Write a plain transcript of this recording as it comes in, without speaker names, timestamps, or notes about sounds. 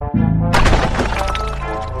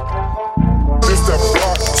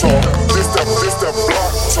talk. This that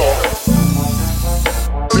block talk.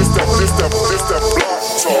 This that block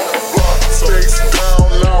talk. Face down,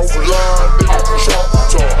 now line, nigga, chop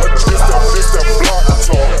talk. This that block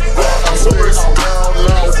talk. Face down,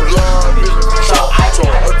 now line, nigga, chop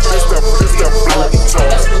talk. This that block talk. Face down, now line, nigga, chop talk. This that block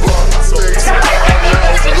talk. Face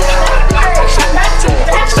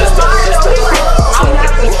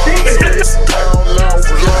down, now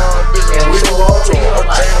line, nigga, chop talk.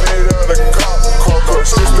 Ain't it out of cop car?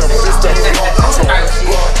 This that block talk.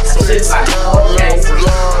 Face down, now line,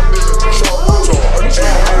 nigga, chop talk. Ain't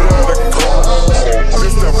it out of cop car?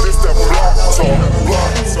 This that block talk.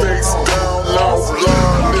 Face down, now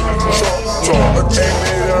line, nigga, chop talk. Ain't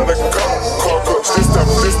it out of cop car?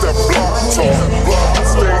 This that block talk.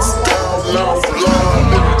 Face down, now line,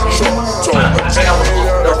 nigga, chop talk. Ain't it out of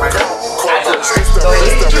cop car? This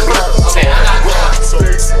that block talk.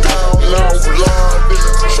 Face down, now line,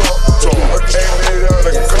 nigga, chop talk. Ain't it out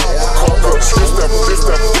of cop car? This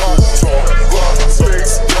that block talk.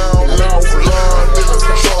 Face down, now line, nigga,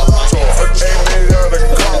 chop talk. Ain't it out of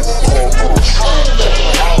cop car?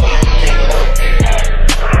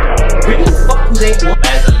 Really fuck do they want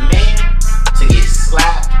as a man to get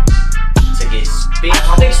slapped, to get spit? I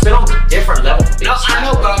think spit on a different level. No, I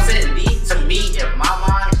know, but I'm saying to me, in my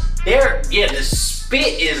mind, the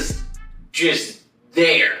spit is just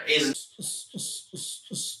there. Get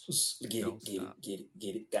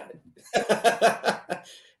it, got it.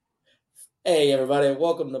 Hey everybody,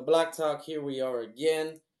 welcome to Black Talk. Here we are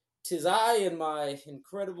again. Tis I and my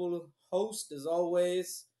incredible host, as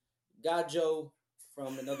always, Gajo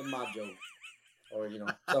from another Majo. Or,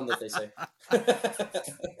 something that they say.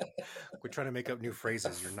 We're trying to make up new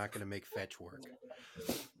phrases. You're not going to make fetch work.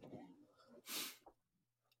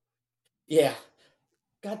 Yeah.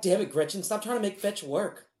 God damn it, Gretchen. Stop trying to make fetch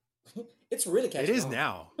work. It's really catching It is on.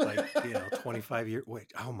 now. 25 years.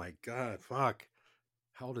 Wait, oh my God. Fuck.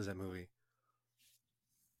 How old is that movie?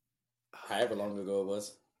 However long ago it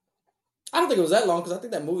was. I don't think it was that long because I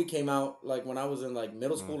think that movie came out when I was in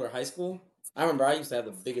middle school or high school. I remember I used to have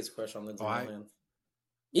the biggest crush on Lindsay Lohan.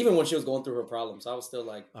 Even when she was going through her problems, I was still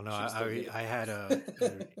like, oh no, I had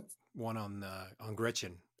one on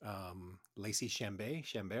Gretchen, Lacey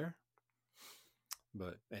Chambert.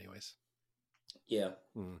 But anyways, yeah,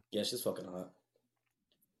 yeah, she's fucking hot.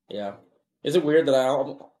 Yeah, is it weird that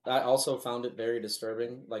I also found it very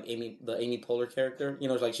disturbing, the Amy Poehler character?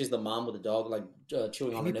 She's the mom with the dog,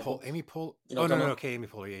 chewing on her nipple. Amy Poehler. Okay, Amy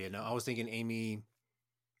Poehler. Yeah. No, I was thinking Amy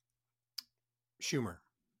Schumer.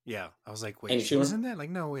 Yeah, I was like, wait, she was in that?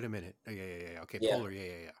 No, wait a minute. Oh, yeah. Okay, yeah. Poehler.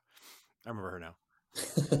 Yeah. I remember her now.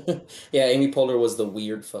 Yeah, Amy Poehler was the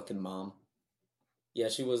weird fucking mom. Yeah,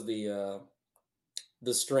 she was the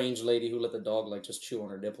strange lady who let the dog just chew on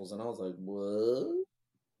her nipples, and I was like, what?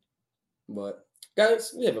 But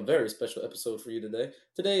guys, we have a very special episode for you today.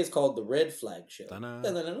 Today is called the Red Flag Show. Today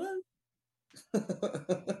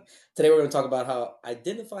we're going to talk about how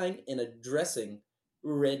identifying and addressing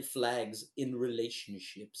red flags in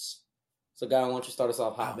relationships. So, Guy, why don't you start us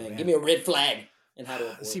off hot, man? Give me a red flag and how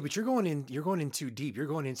to avoid. See, but you're going in too deep. You're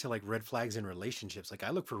going into red flags in relationships. I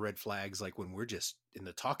look for red flags when we're just in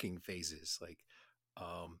the talking phases.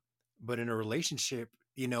 But in a relationship,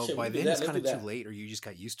 by then it's kind of too late, or you just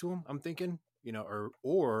got used to them. I'm thinking,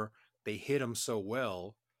 or they hit them so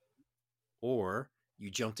well, or you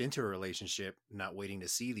jumped into a relationship not waiting to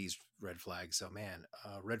see these red flags. So, man,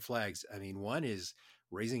 red flags. I mean, one is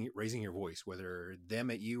raising your voice, whether them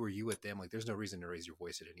at you or you at them. There's no reason to raise your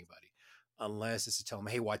voice at anybody unless it's to tell them,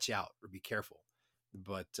 hey, watch out or be careful.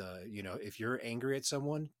 But, if you're angry at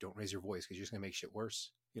someone, don't raise your voice because you're just going to make shit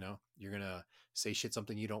worse. You're going to say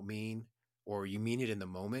something you don't mean, or you mean it in the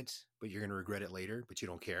moment, but you're going to regret it later, but you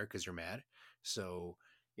don't care because you're mad. So,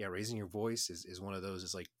 yeah, raising your voice is one of those.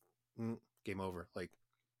 It's game over.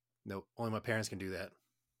 No, only my parents can do that.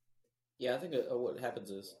 Yeah, I think what happens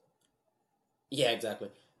is, yeah, exactly.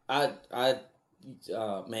 Man, I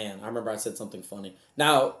remember I said something funny.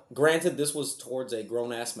 Now, granted, this was towards a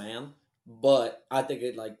grown ass man, but I think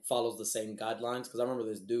it follows the same guidelines because I remember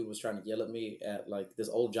this dude was trying to yell at me at this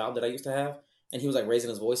old job that I used to have, and he was raising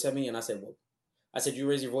his voice at me, and I said, you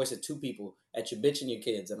raise your voice at two people, at your bitch and your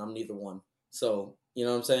kids, and I'm neither one. So, you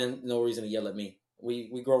know what I'm saying? No reason to yell at me.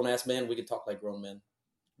 We grown ass men, we can talk like grown men.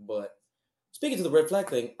 But speaking to the red flag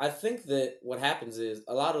thing, I think that what happens is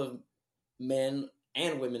a lot of men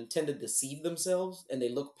and women tend to deceive themselves and they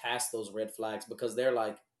look past those red flags because they're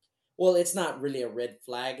well, it's not really a red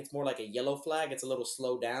flag. It's more like a yellow flag. It's a little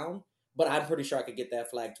slow down, but I'm pretty sure I could get that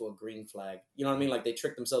flag to a green flag. You know what I mean? They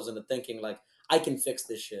trick themselves into thinking I can fix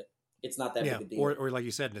this shit. It's not that big a deal. Or like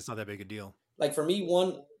you said, it's not that big a deal. For me,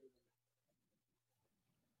 one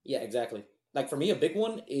Yeah, exactly. Like for me, a big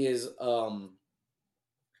one is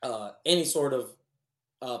any sort of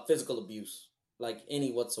physical abuse, like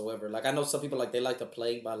any whatsoever. Like I know some people like they like to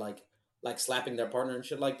play by like slapping their partner and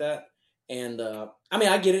shit like that. And I mean,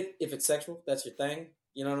 I get it if it's sexual, that's your thing.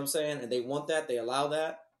 You know what I'm saying? And they want that, they allow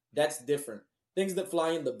that. That's different. Things that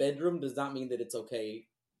fly in the bedroom does not mean that it's okay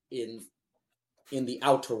in the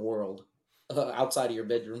outer world, outside of your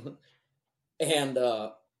bedroom. And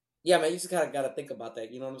yeah, man, you just kind of got to think about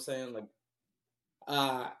that. You know what I'm saying? Like,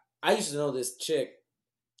 uh, I used to know this chick.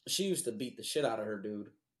 She used to beat the shit out of her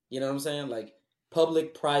dude. You know what I'm saying? Like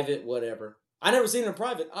public, private, whatever. I never seen her in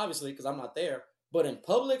private, obviously, because I'm not there. But in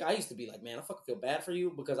public, I used to be like, man, I fucking feel bad for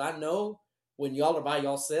you because I know when y'all are by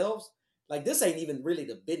yourselves, like this ain't even really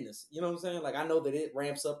the business. You know what I'm saying? Like I know that it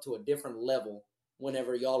ramps up to a different level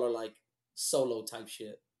whenever y'all are like solo type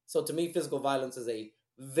shit. So to me, physical violence is a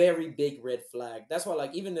very big red flag. That's why,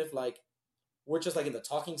 like, even if like we're just like in the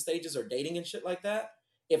talking stages or dating and shit like that,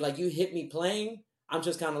 if like you hit me playing, I'm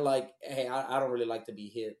just kind of like, hey, I don't really like to be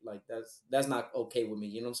hit. Like that's not okay with me.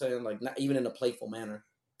 You know what I'm saying? Like not even in a playful manner.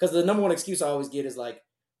 Because the number one excuse I always get is like,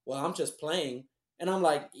 well, I'm just playing, and I'm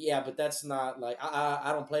like, yeah, but that's not like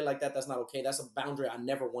I don't play like that. That's not okay. That's a boundary I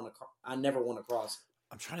never want to cross.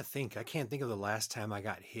 I'm trying to think. I can't think of the last time I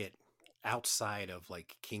got hit outside of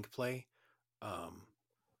like kink play. Um,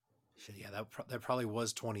 shit, yeah, that probably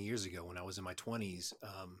was 20 years ago when I was in my 20s.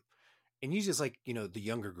 And you just like the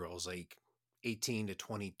younger girls like 18 to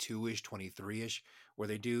 22 ish, 23 ish, where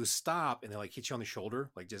they do stop and they like hit you on the shoulder,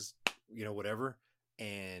 like just whatever,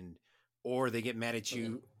 and or they get mad at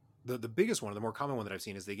you. The biggest one, the more common one that I've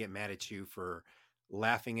seen is they get mad at you for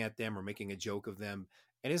laughing at them or making a joke of them,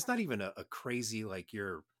 and it's not even a crazy like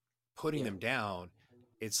you're putting Yeah. them down.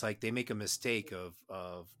 It's like they make a mistake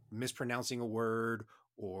of mispronouncing a word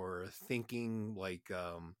or thinking like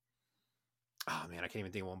oh man, I can't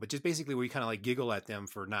even think of one, but just basically where you kind of like giggle at them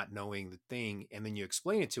for not knowing the thing, and then you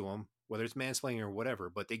explain it to them, whether it's mansplaining or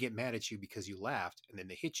whatever, but they get mad at you because you laughed, and then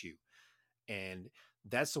they hit you, and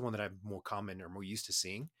that's the one that I'm more common or more used to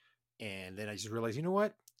seeing. And then I just realized, you know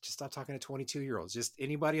what? Just stop talking to 22-year-olds. Just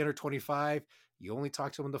anybody under 25, you only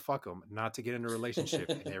talk to them to fuck them, not to get in a relationship,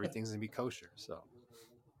 and everything's gonna be kosher. So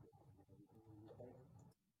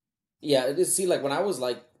Yeah, see, like when I was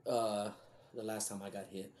like the last time I got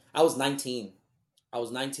hit, I was 19. I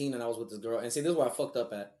was 19 and I was with this girl. And see, this is where I fucked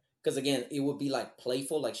up at. Because again, it would be like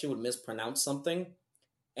playful, like she would mispronounce something,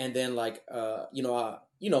 and then like you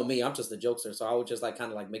know me, I'm just a jokester, so I would just like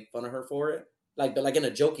kind of like make fun of her for it, like but like in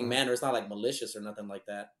a joking Mhm. manner. It's not like malicious or nothing like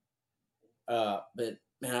that. But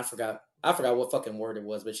man, I forgot what fucking word it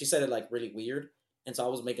was, but she said it like really weird, and so I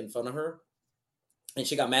was making fun of her, and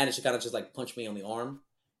she got mad and she kind of just like punched me on the arm,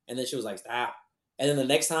 and then she was like stop, and then the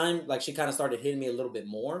next time like she kind of started hitting me a little bit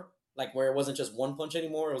more, like where it wasn't just one punch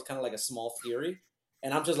anymore, it was kind of like a small fury,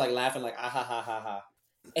 and I'm just like laughing like ah ha ha ha ha,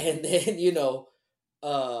 and then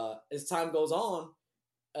as time goes on,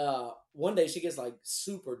 one day she gets like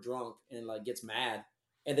super drunk and like gets mad,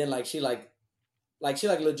 and then she like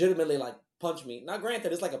legitimately like punched me. Now,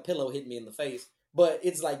 granted, it's like a pillow hit me in the face, but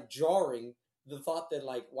it's like jarring the thought that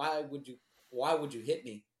like why would you hit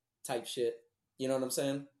me type shit. You know what I'm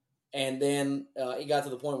saying? And then it got to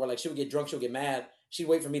the point where like she would get drunk, she would get mad, she'd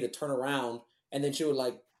wait for me to turn around, and then she would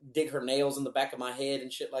like dig her nails in the back of my head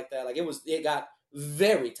and shit like that. Like it got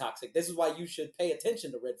very toxic. This is why you should pay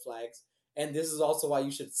attention to red flags, and this is also why you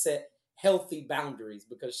should set healthy boundaries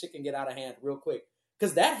because shit can get out of hand real quick.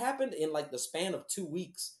 Because that happened in like the span of 2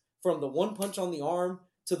 weeks, from the one punch on the arm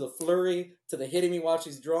to the flurry to the hitting me while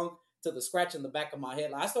she's drunk to the scratch in the back of my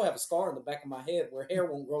head. Like, I still have a scar in the back of my head where hair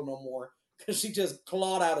won't grow no more because she just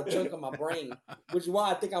clawed out a chunk of my brain, which is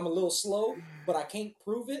why I think I'm a little slow, but I can't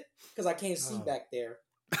prove it because I can't see back there.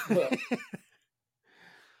 But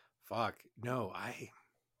fuck no, I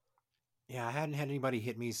hadn't had anybody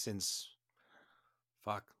hit me since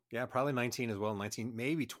fuck yeah, probably 19 as well, 19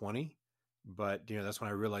 maybe 20. But that's when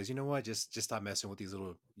I realized, you know what, just stop messing with these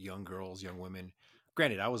little young girls, young women.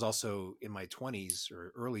 Granted, I was also in my 20s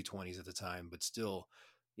or early 20s at the time, but still,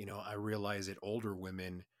 I realized that older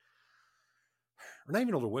women, or not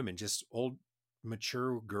even older women, just old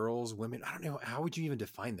mature girls, women, I don't know, how would you even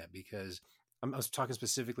define that? Because I was talking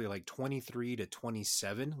specifically like 23 to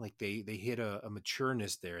 27, like they hit a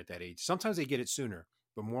matureness there at that age. Sometimes they get it sooner,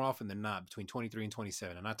 but more often than not between 23 and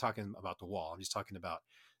 27. I'm not talking about the wall, I'm just talking about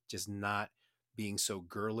just not being so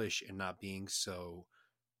girlish and not being so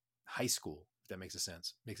high school, if that makes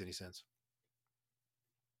any sense.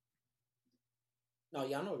 no,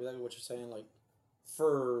 yeah, I know exactly what you're saying. Like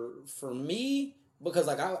for me, because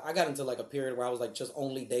like I got into like a period where I was like just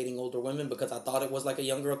only dating older women because I thought it was like a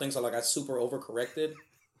young girl thing. So like I super overcorrected.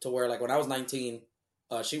 to where like when I was 19,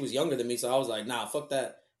 she was younger than me, so I was like, nah, fuck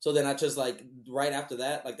that. So then I just like right after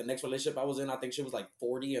that, like the next relationship I was in, I think she was like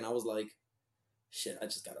 40, and I was like, shit, I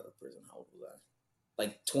just got out of prison. How old was I?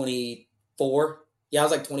 Like 24. Yeah, I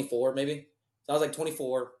was like 24 maybe. So I was like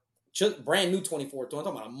 24, just brand new 24. I'm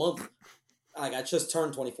talking about a month. Like I just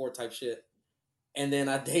turned 24 type shit, and then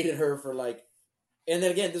I dated her for like. And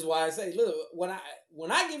then again, this is why I say, look,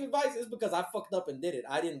 when I give advice, it's because I fucked up and did it.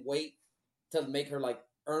 I didn't wait to make her like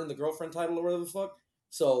earn the girlfriend title or whatever the fuck.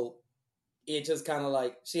 So it just kind of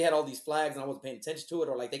like she had all these flags and I wasn't paying attention to it,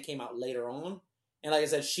 or like they came out later on. And like I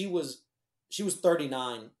said, she was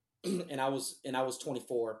 39 and I was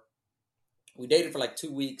 24. We dated for like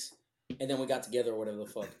 2 weeks and then we got together or whatever the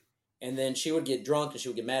fuck. And then she would get drunk and she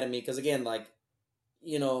would get mad at me because again, like,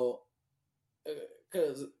 you know.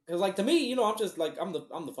 Cause like to me, you know, I'm just like I'm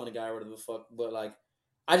the funny guy or whatever the fuck, but like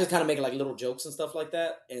I just kind of make like little jokes and stuff like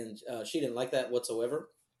that, and she didn't like that whatsoever,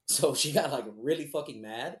 so she got like really fucking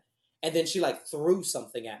mad, and then she like threw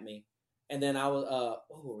something at me, and then I was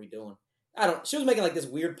what were we doing? She was making like this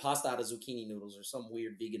weird pasta out of zucchini noodles or some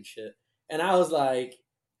weird vegan shit, and I was like,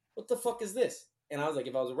 what the fuck is this? And I was like,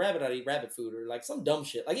 if I was a rabbit, I'd eat rabbit food or like some dumb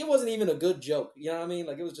shit. Like it wasn't even a good joke, you know what I mean?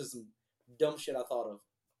 Like it was just some dumb shit I thought of.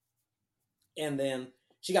 And then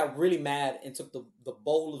she got really mad and took the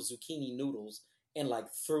bowl of zucchini noodles and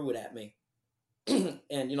like threw it at me.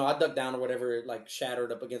 And, you know, I ducked down or whatever, it like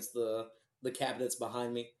shattered up against the cabinets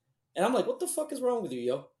behind me. And I'm like, what the fuck is wrong with you,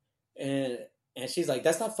 yo? And she's like,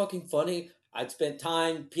 that's not fucking funny. I'd spent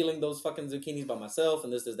time peeling those fucking zucchinis by myself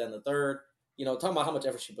and this, that, and the third. You know, talking about how much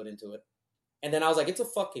effort she put into it. And then I was like, it's a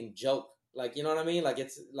fucking joke. Like, you know what I mean? Like,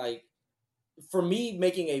 it's like, for me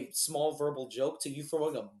making a small verbal joke to you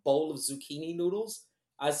throwing a bowl of zucchini noodles,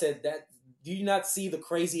 I said that, do you not see the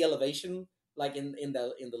crazy elevation like in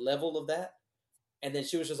the level of that? And then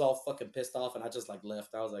she was just all fucking pissed off, and I just like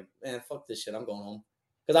left. I was like, man, fuck this shit. I'm going home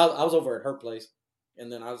because I was over at her place,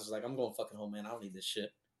 and then I was just like, I'm going fucking home, man. I don't need this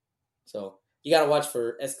shit. So you gotta watch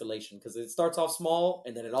for escalation because it starts off small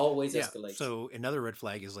and then it always escalates. So another red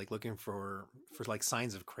flag is like looking for like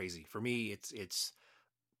signs of crazy. For me, it's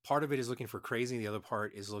part of it is looking for crazy. The other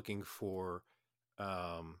part is looking for,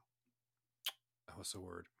 what's the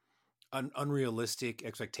word? Unrealistic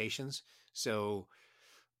expectations. So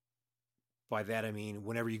by that, I mean,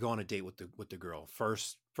 whenever you go on a date with the girl,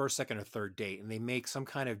 first, second, or third date, and they make some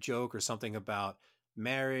kind of joke or something about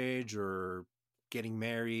marriage or getting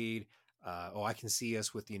married. I can see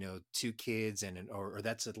us with, 2 kids or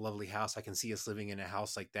that's a lovely house. I can see us living in a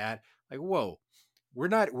house like that. Like, whoa, we're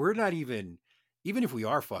not even if we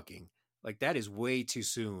are fucking, like that is way too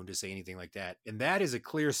soon to say anything like that. And that is a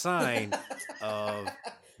clear sign of,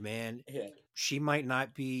 man, she might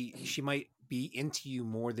be into you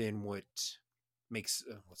more than what makes,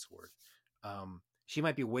 what's the word? She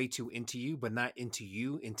might be way too into you, but not into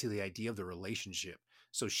you, into the idea of the relationship.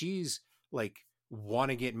 So she's like,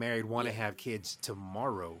 want to get married, want to have kids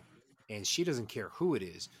tomorrow. And she doesn't care who it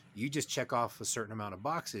is. You just check off a certain amount of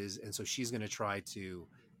boxes. And so she's going to try to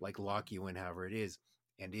like lock you in however it is.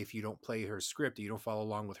 And if you don't play her script, you don't follow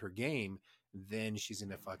along with her game, then she's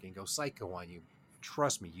going to fucking go psycho on you.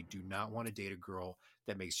 Trust me, you do not want to date a girl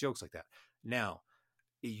that makes jokes like that. Now,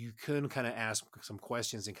 you can kind of ask some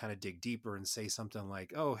questions and kind of dig deeper and say something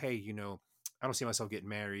like, oh, hey, I don't see myself getting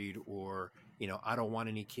married, or, I don't want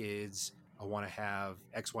any kids. I want to have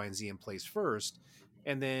X, Y, and Z in place first.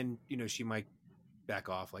 And then, she might back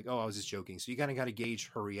off like, oh, I was just joking. So you kind of got to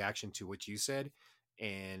gauge her reaction to what you said.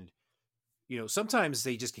 And, sometimes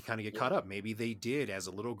they just kind of get caught up. Maybe they did, as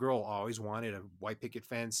a little girl, always wanted a white picket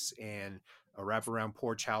fence and a wraparound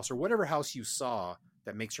porch house, or whatever house you saw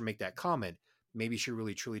that makes her make that comment. Maybe she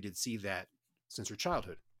really, truly did see that since her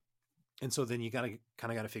childhood. And so then you got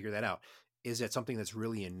to figure that out. Is that something that's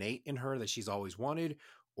really innate in her that she's always wanted?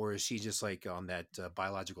 Or is she just like on that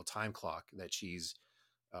biological time clock that she's,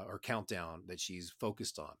 or countdown that she's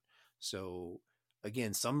focused on? So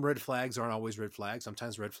again, some red flags aren't always red flags.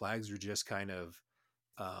 Sometimes red flags are just kind of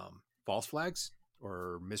false flags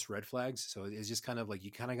or misread flags. So it's just kind of like,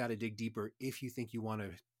 you kind of got to dig deeper if you think you want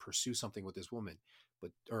to pursue something with this woman,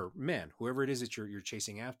 or man, whoever it is that you're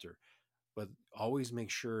chasing after. But always make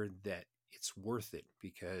sure that it's worth it,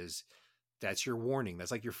 because that's your warning. That's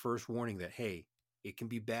like your first warning that, hey, it can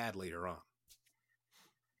be bad later on.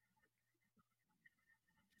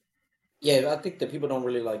 Yeah, I think that people don't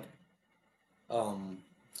really like,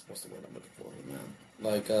 what's the word I'm looking for here, man?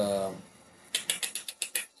 Like,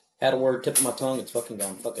 had a word tip of my tongue, it's fucking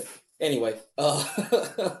gone. Fuck it. Anyway,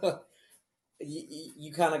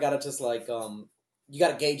 you kind of gotta just like, you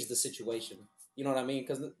gotta gauge the situation. You know what I mean?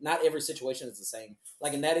 Because not every situation is the same.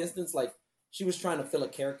 Like in that instance, like she was trying to fill a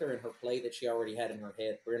character in her play that she already had in her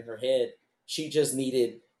head. Where in her head, she just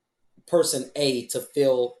needed person A to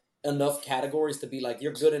fill enough categories to be like,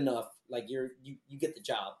 you're good enough. Like you get the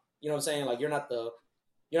job. You know what I'm saying? Like you're not the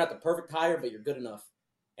perfect hire, but you're good enough.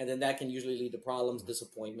 And then that can usually lead to problems,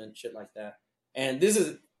 disappointment, shit like that. And this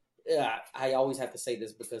is, I always have to say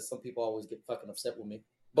this because some people always get fucking upset with me.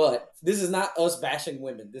 But this is not us bashing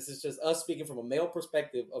women. This is just us speaking from a male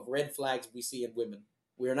perspective of red flags we see in women.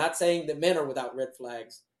 We are not saying that men are without red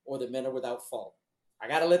flags or that men are without fault. I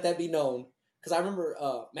got to let that be known. Because I remember,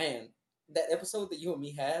 man, that episode that you and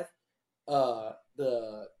me had,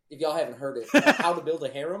 if y'all haven't heard it, How to Build a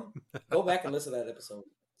Harem, go back and listen to that episode.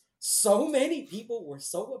 So many people were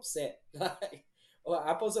so upset. Well,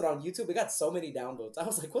 I posted on YouTube. It got so many downloads. I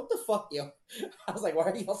was like, what the fuck, yo? I was like, why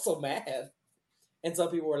are y'all so mad? And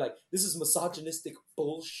some people were like, this is misogynistic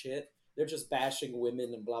bullshit. They're just bashing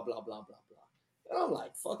women and blah, blah, blah, blah, blah. And I'm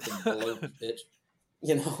like, fucking baloney, bitch.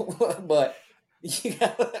 You know? But,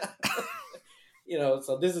 you know,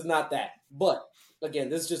 so this is not that. But, again,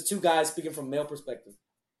 this is just two guys speaking from male perspective.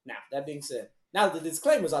 Now, that being said, now the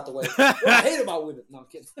disclaimer's out the way, what I hate about women. No, I'm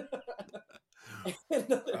kidding.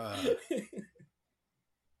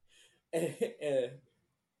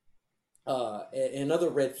 Another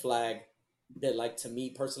red flag that, like, to me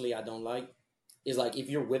personally, I don't like is like if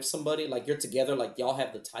you're with somebody, like you're together, like y'all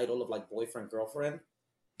have the title of like boyfriend, girlfriend,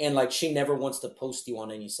 and like she never wants to post you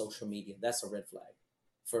on any social media. That's a red flag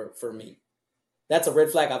for me. That's a red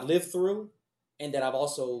flag I've lived through, and that I've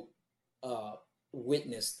also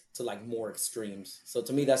witnessed to like more extremes. So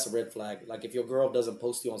to me, that's a red flag. Like if your girl doesn't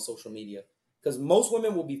post you on social media, because most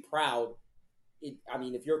women will be proud.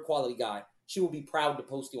 If you're a quality guy, she will be proud to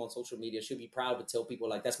post you on social media. She'll be proud to tell people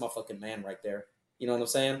like, that's my fucking man right there. You know what I'm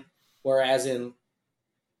saying? Whereas in,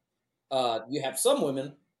 you have some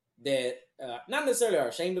women that not necessarily are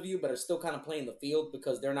ashamed of you, but are still kind of playing the field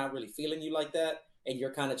because they're not really feeling you like that. And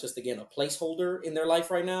you're kind of just, again, a placeholder in their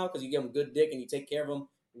life right now because you give them good dick and you take care of them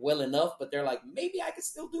well enough, but they're like, maybe I could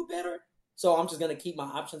still do better. So I'm just going to keep my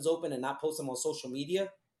options open and not post them on social media.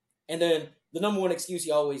 And then the number one excuse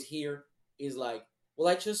you always hear is like, well,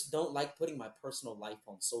 I just don't like putting my personal life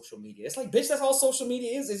on social media. It's like, bitch, that's all social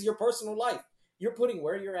media is your personal life. You're putting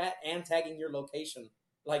where you're at and tagging your location.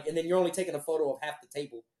 Like, and then you're only taking a photo of half the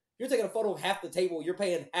table. You're taking a photo of half the table. You're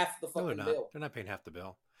paying half the fucking bill. They're not paying half the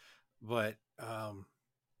bill. But, and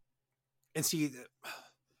see,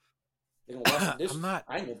 they're gonna wash the dishes.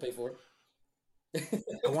 I ain't gonna pay for it.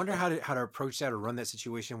 I wonder how to approach that or run that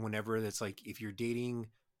situation whenever it's like, if you're dating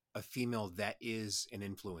a female that is an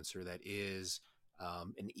influencer, that is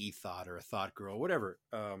an e-thought or a thought girl, whatever.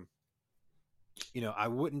 I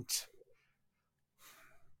wouldn't.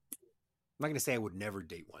 I'm not going to say I would never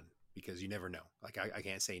date one because you never know. Like I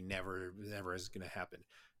can't say never is going to happen.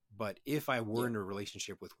 But if I were in a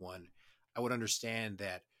relationship with one, I would understand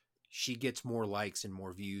that she gets more likes and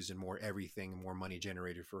more views and more everything and more money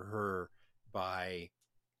generated for her by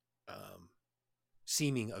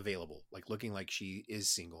seeming available, like looking like she is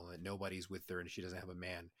single and that nobody's with her and she doesn't have a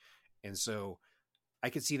man. And so I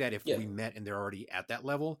could see that if we met and they're already at that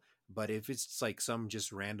level. But if it's like some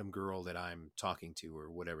just random girl that I'm talking to or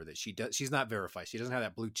whatever, that she's not verified, she doesn't have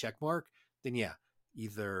that blue check mark, then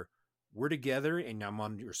either we're together and I'm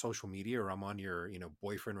on your social media or I'm on your,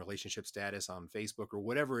 boyfriend relationship status on Facebook or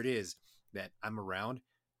whatever it is that I'm around.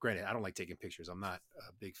 Granted, I don't like taking pictures. I'm not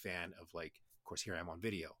a big fan of, like, of course, here I am on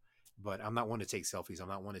video, but I'm not one to take selfies. I'm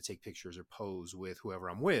not one to take pictures or pose with whoever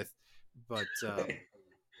I'm with. But,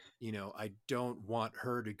 I don't want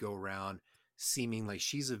her to go around seeming like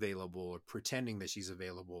she's available or pretending that she's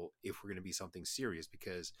available if we're going to be something serious,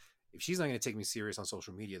 because if she's not going to take me serious on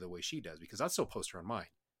social media the way she does, because I'll still post her on mine,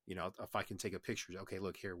 if I can take a picture, okay,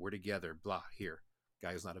 look here, we're together, blah, here,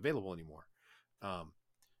 guy who's not available anymore.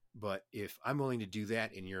 But if I'm willing to do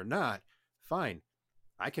that and you're not, fine.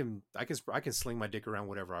 I can sling my dick around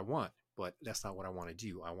whatever I want, but that's not what I want to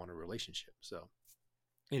do. I want a relationship. So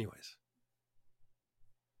anyways.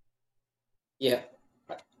 Yeah,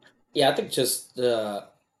 I think just,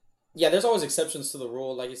 there's always exceptions to the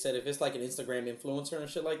rule. Like you said, if it's like an Instagram influencer and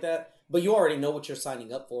shit like that, but you already know what you're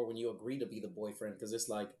signing up for when you agree to be the boyfriend. Because it's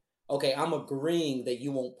like, okay, I'm agreeing that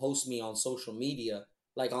you won't post me on social media,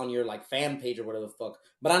 like on your like fan page or whatever the fuck.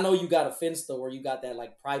 But I know you got a Finsta where you got that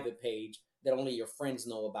like private page that only your friends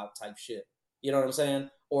know about type shit. You know what I'm saying?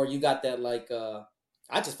 Or you got that like,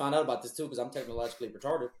 I just found out about this too because I'm technologically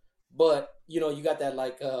retarded. But, you got that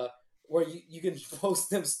like, where you can post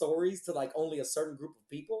them stories to like only a certain group of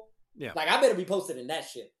people. Yeah. Like I better be posted in that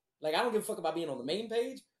shit. Like I don't give a fuck about being on the main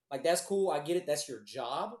page. Like that's cool. I get it. That's your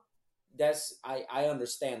job. I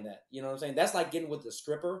understand that. You know what I'm saying? That's like getting with the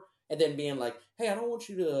stripper and then being like, hey, I don't want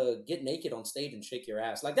you to get naked on stage and shake your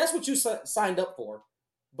ass. Like, that's what you signed up for.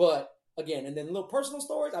 But again, and then little personal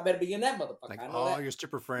stories, I better be in that motherfucker. Like, I know all that. your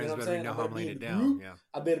stripper friends, you know better know how I'm laying it down. Group. Yeah,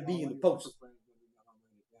 I better be in the post.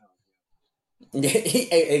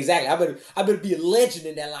 Exactly. I better be a legend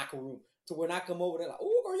in that locker room to when I come over there, like,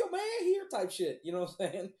 oh, girl, your man here, type shit. You know what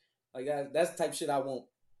I'm saying? Like that's the type shit I want.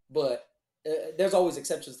 But there's always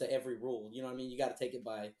exceptions to every rule. You know what I mean? You got to take it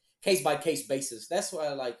by case basis. That's why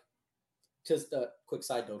I like. Just a quick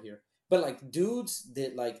side note here, but like dudes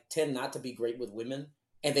that like tend not to be great with women,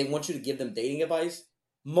 and they want you to give them dating advice.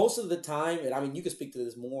 Most of the time, and I mean, you can speak to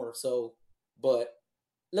this more. So, but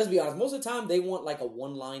let's be honest. Most of the time, they want like a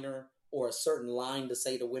one-liner or a certain line to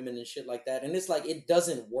say to women and shit like that. And it's like it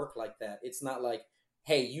doesn't work like that. It's not like,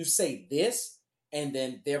 hey, you say this, and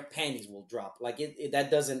then their panties will drop. Like it that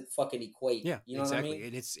doesn't fucking equate. Yeah, you know exactly. what I mean?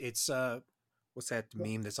 And it's what's that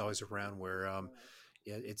meme that's always around where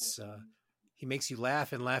yeah, it's he makes you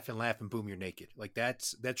laugh and laugh and laugh and boom, you're naked. Like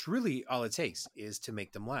that's really all it takes is to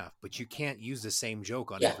make them laugh. But you can't use the same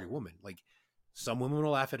joke on every woman. Like some women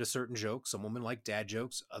will laugh at a certain joke. Some women like dad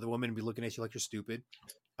jokes. Other women will be looking at you like you're stupid.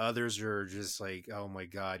 Others are just like, oh my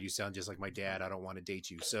God, you sound just like my dad. I don't want to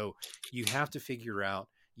date you. So you have to figure out,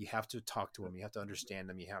 you have to talk to them. You have to understand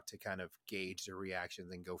them. You have to kind of gauge their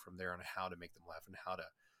reactions and go from there on how to make them laugh and how to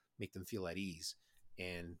make them feel at ease.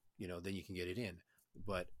 And, you know, then you can get it in.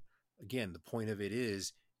 But again, the point of it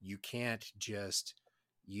is you can't just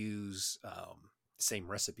use the same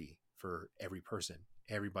recipe for every person.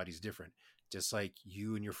 Everybody's different. Just like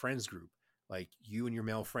you and your friends group, like you and your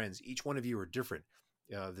male friends, each one of you are different.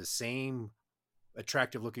 The same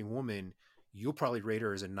attractive looking woman, you'll probably rate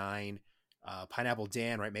her as a 9. Pineapple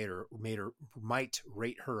Dan, right, might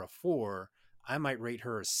rate her a 4. I might rate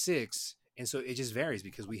her a 6. And so it just varies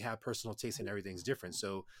because we have personal taste and everything's different.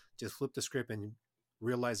 So just flip the script and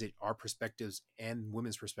realize that our perspectives and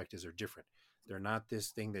women's perspectives are different. They're not this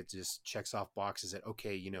thing that just checks off boxes that,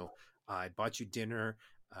 okay, you know, I bought you dinner,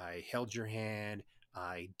 I held your hand,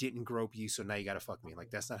 I didn't grope you, so now you got to fuck me. Like,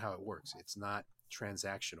 that's not how it works. It's not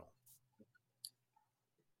transactional.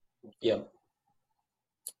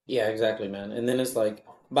 Yeah, exactly, man. And then it's like,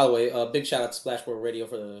 by the way, big shout out to Splashboard Radio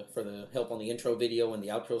for the help on the intro video and the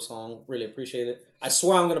outro song. Really appreciate it. I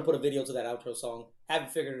swear I'm gonna put a video to that outro song.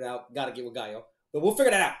 Haven't figured it out. Got to get with Gaio, but we'll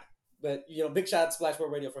figure that out. But you know, big shout out to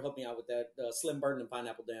Splashboard Radio for helping me out with that. Slim Burden and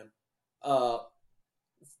Pineapple Dan.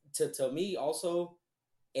 To me also,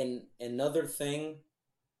 and another thing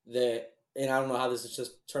that, and I don't know how this is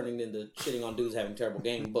just turning into shitting on dudes having terrible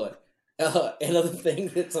game, but another thing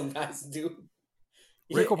that some guys do.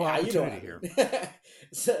 Opportunity here.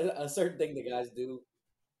 A certain thing that guys do.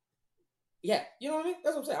 Yeah, you know what I mean?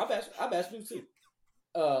 That's what I'm saying. I bash dudes too.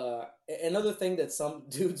 Another thing that some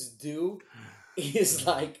dudes do is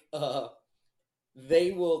like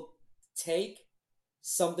they will take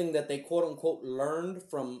something that they quote unquote learned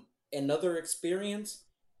from another experience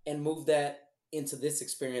and move that into this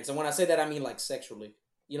experience. And when I say that, I mean like sexually.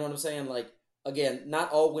 You know what I'm saying? Like, again,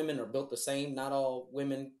 not all women are built the same. Not all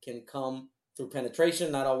women can come through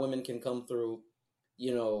penetration. Not all women can come through,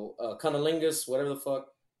 you know, cunnilingus, whatever the fuck.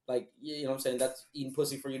 Like, you know what I'm saying? That's eating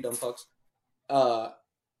pussy for you dumb fucks.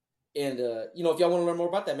 And you know, if y'all want to learn more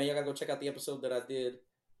about that, man, y'all gotta go check out the episode that I did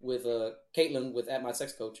with Caitlin with At My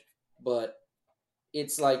Sex Coach. But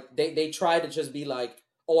it's like they try to just be like,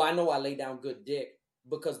 oh, I know I lay down good dick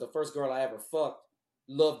because the first girl I ever fucked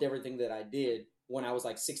loved everything that I did when I was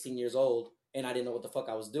like 16 years old and I didn't know what the fuck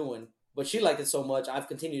I was doing. But she liked it so much, I've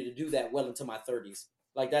continued to do that well into my 30s.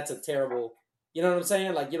 Like, that's a terrible, you know what I'm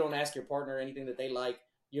saying? Like, you don't ask your partner anything that they like.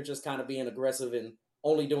 You're just kind of being aggressive and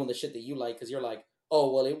only doing the shit that you like because you're like,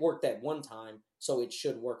 oh, well, it worked that one time, so it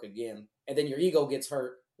should work again. And then your ego gets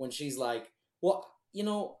hurt when she's like, well, you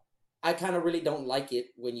know, I kind of really don't like it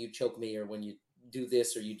when you choke me or when you do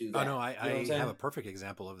this or you do that. Oh, no, I you know have a perfect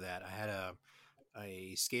example of that. I had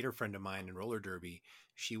a skater friend of mine in roller derby.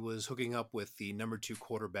 She was hooking up with the number 2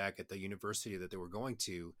 quarterback at the university that they were going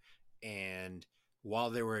to. And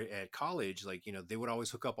while they were at college, like, you know, they would always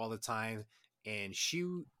hook up all the time. And she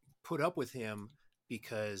put up with him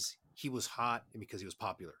because he was hot and because he was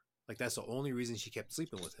popular. Like, that's the only reason she kept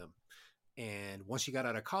sleeping with him. And once she got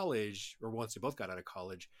out of college, or once they both got out of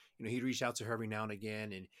college, you know, he'd reach out to her every now and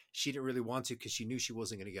again, and she didn't really want to because she knew she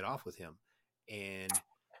wasn't going to get off with him. And,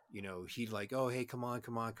 you know, he'd like, oh, hey, come on,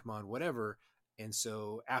 whatever. And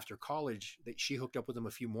so after college, she hooked up with him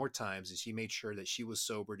a few more times, and she made sure that she was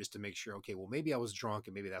sober just to make sure, okay, well, maybe I was drunk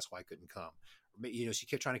and maybe that's why I couldn't come. You know, she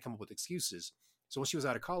kept trying to come up with excuses. So when she was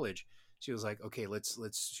out of college, she was like, okay,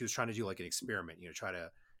 she was trying to do like an experiment, you know, try to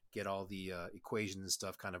get all the equations and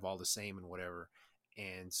stuff kind of all the same and whatever.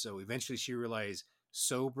 And so eventually she realized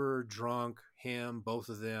sober, drunk, him, both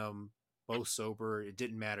of them, both sober, it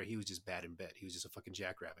didn't matter. He was just bad in bed. He was just a fucking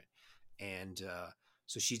jackrabbit. And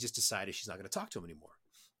so she just decided she's not going to talk to him anymore.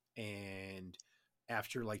 And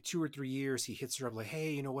after like 2 or 3 years, he hits her up like,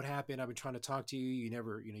 hey, you know, what happened? I've been trying to talk to you. You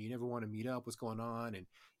never want to meet up. What's going on? And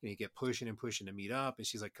you get pushing and pushing to meet up. And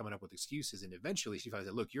she's like coming up with excuses. And eventually she finds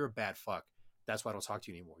out, look, you're a bad fuck. That's why I don't talk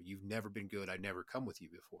to you anymore. You've never been good. I've never come with you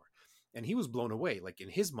before. And he was blown away. Like in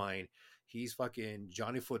his mind, he's fucking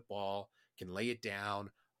Johnny Football, can lay it down.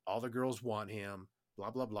 All the girls want him,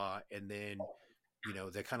 blah, blah, blah. And then, you know,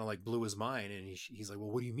 that kind of like blew his mind. And he's like,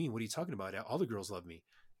 well, what do you mean? What are you talking about? All the girls love me.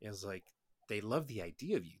 And it's like, they love the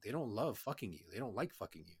idea of you. They don't love fucking you. They don't like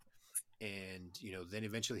fucking you. And, you know, then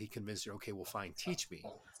eventually he convinced her, okay, well, fine, teach me.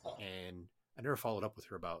 And I never followed up with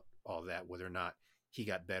her about all that, whether or not he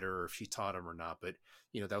got better or if she taught him or not. But,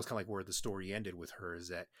 you know, that was kind of like where the story ended with her, is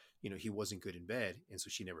that, you know, he wasn't good in bed. And so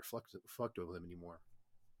she never fucked with him anymore.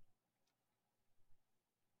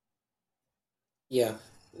 Yeah.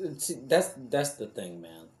 See, that's the thing,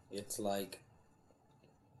 man. It's like,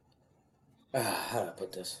 how do I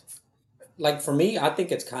put this? Like for me, I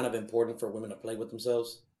think it's kind of important for women to play with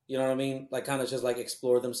themselves. You know what I mean? Like kind of just like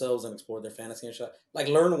explore themselves and explore their fantasy and shit. Like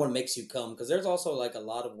learn what makes you come. Because there's also like a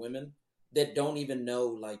lot of women that don't even know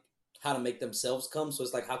like how to make themselves come. So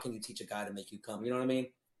it's like, how can you teach a guy to make you come? You know what I mean?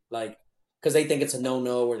 Like, because they think it's a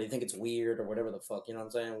no-no or they think it's weird or whatever the fuck. You know what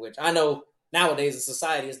I'm saying? Which I know nowadays in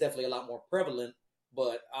society is definitely a lot more prevalent.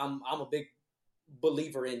 But I'm a big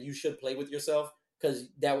believer in you should play with yourself because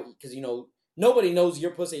you know nobody knows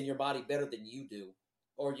your pussy and your body better than you do.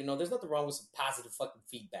 Or, you know, there's nothing wrong with some positive fucking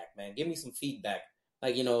feedback, man. Give me some feedback.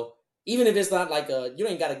 Like, you know, even if it's not like you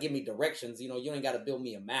ain't got to give me directions, you know, you ain't got to build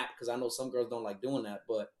me a map because I know some girls don't like doing that.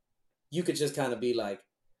 But you could just kind of be like,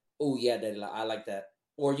 oh, yeah, daddy, I like that.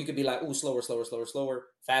 Or you could be like, oh, slower,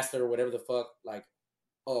 faster, whatever the fuck. Like,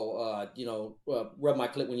 oh, you know, rub my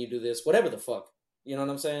clit when you do this, whatever the fuck. You know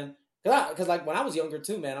what I'm saying? Because like when I was younger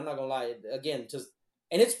too, man, I'm not going to lie. Again, just,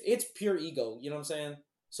 and it's pure ego. You know what I'm saying?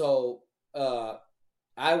 So,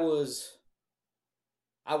 I was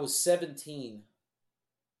 17.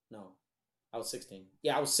 No, I was 16.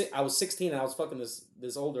 Yeah, I was 16 and I was fucking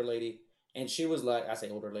this older lady, and she was like, I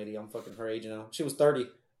say older lady, I'm fucking her age now. She was 30.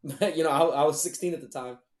 You know, I was 16 at the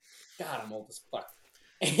time. God, I'm old as fuck.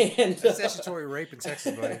 And that's statutory rape in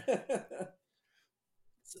Texas, buddy.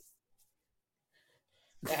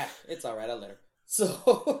 Yeah, it's all right. I'll let her.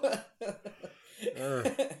 So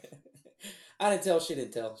I didn't tell. She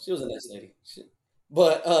didn't tell. She was a nice lady.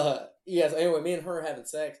 But yes. Anyway, me and her having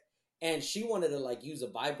sex, and she wanted to like use a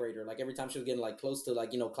vibrator like every time she was getting like close to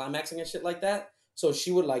like, you know, climaxing and shit like that. So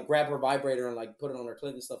she would like grab her vibrator and like put it on her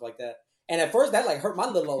clit and stuff like that. And at first that like hurt my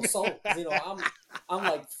little old soul. You know, I'm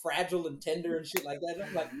like fragile and tender and shit like that. And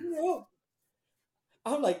I'm like, no.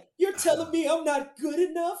 I'm like, you're telling me I'm not good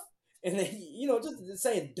enough? And then, you know, just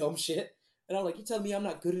saying dumb shit. And I'm like, you're telling me I'm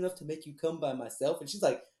not good enough to make you come by myself? And she's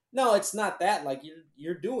like, no, it's not that. Like,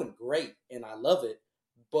 you're doing great, and I love it.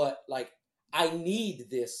 But, like, I need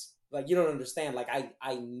this. Like, you don't understand. Like,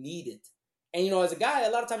 I need it. And, you know, as a guy, a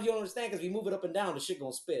lot of times you don't understand because we move it up and down, the shit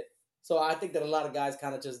gonna spit. So I think that a lot of guys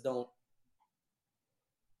kind of just don't.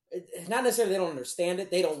 Not necessarily they don't understand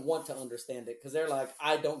it. They don't want to understand it because they're like,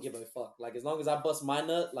 I don't give a fuck. Like, as long as I bust my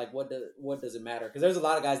nut, like, what does it matter? Because there's a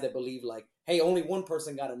lot of guys that believe like, hey, only one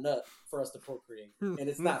person got a nut for us to procreate, and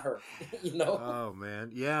it's not her. You know? Oh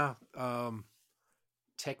man, yeah.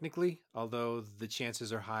 Technically, although the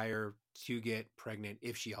chances are higher to get pregnant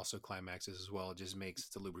if she also climaxes as well, it just makes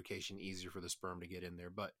the lubrication easier for the sperm to get in there.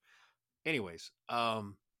 But, anyways,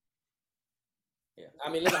 yeah,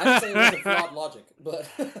 I mean, listen, I'm saying it's a flawed logic, but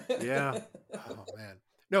yeah. Oh man,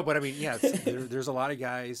 no, but I mean, yeah, there's a lot of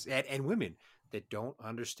guys and women that don't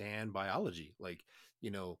understand biology. Like,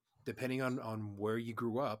 you know, depending on where you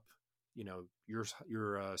grew up, you know, your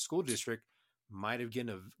school district might have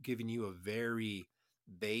given you a very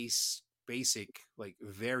basic, like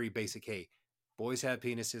very basic. Hey, boys have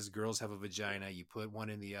penises, girls have a vagina. You put one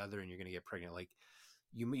in the other, and you're gonna get pregnant. Like,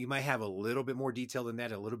 you might have a little bit more detail than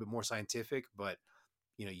that, a little bit more scientific, but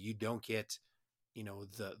you know, you don't get, you know,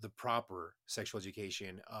 the proper sexual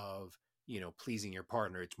education of, you know, pleasing your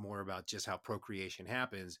partner. It's more about just how procreation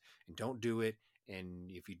happens, and don't do it.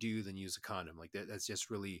 And if you do, then use a condom. Like that's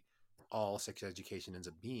just really all sex education ends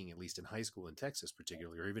up being, at least in high school in Texas,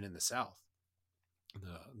 particularly, or even in the South,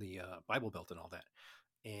 the Bible Belt and all that.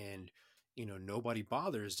 And, you know, nobody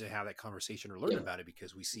bothers to have that conversation or learn about it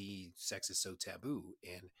because we see sex is so taboo.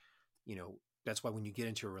 And, you know, that's why when you get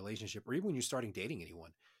into a relationship or even when you're starting dating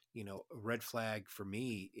anyone, you know, a red flag for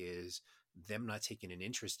me is them not taking an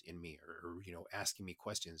interest in me or asking me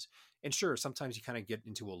questions. And sure, sometimes you kind of get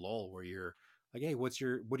into a lull where you're like, hey, what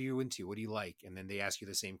are you into? What do you like? And then they ask you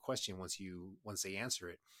the same question once they answer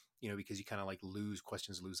it, because you kind of like lose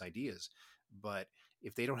ideas. But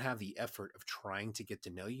if they don't have the effort of trying to get to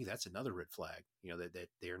know you, that's another red flag, that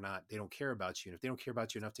they don't care about you. And if they don't care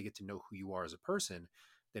about you enough to get to know who you are as a person,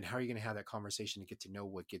 then how are you going to have that conversation to get to know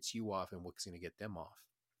what gets you off and what's going to get them off?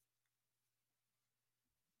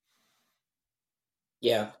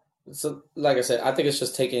 Yeah. So, like I said, I think it's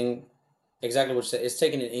just taking exactly what you said. It's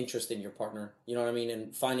taking an interest in your partner. You know what I mean,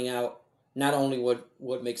 and finding out not only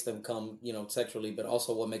what makes them come, sexually, but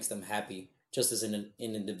also what makes them happy, just as an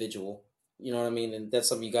individual. You know what I mean, and that's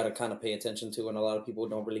something you got to kind of pay attention to. And a lot of people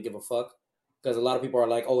don't really give a fuck because a lot of people are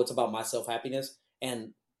like, "Oh, it's about my self happiness,"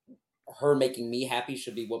 and her making me happy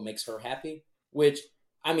should be what makes her happy. Which,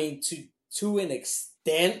 I mean, to an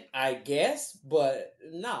extent, I guess, but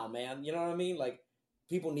no, man. You know what I mean, like.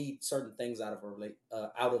 People need certain things out of a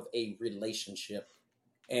relationship,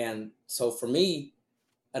 and so for me,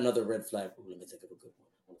 another red flag. Ooh, let me think of a good one.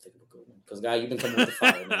 Because guy, you've been coming with the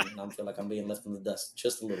fire, man, and I feel like I'm being left in the dust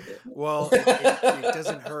just a little bit. Well, it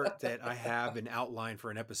doesn't hurt that I have an outline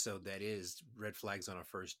for an episode that is red flags on a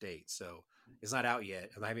first date. So it's not out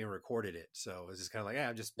yet, and I haven't even recorded it. So it's just kind of like,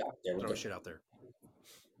 I'm just throwing shit out there.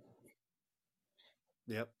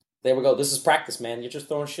 Yep. There we go. This is practice, man. You're just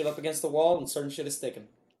throwing shit up against the wall and certain shit is sticking.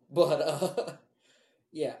 But,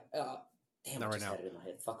 yeah. Damn, not I just had it in my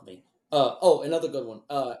head. Fuck me. Another good one.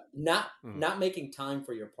 Not making time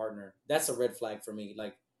for your partner. That's a red flag for me.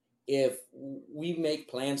 Like, if we make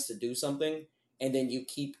plans to do something and then you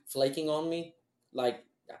keep flaking on me, like,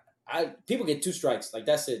 people get 2 strikes. Like,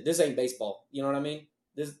 that's it. This ain't baseball. You know what I mean?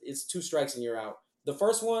 It's 2 strikes and you're out. The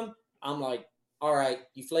first one, I'm like, all right,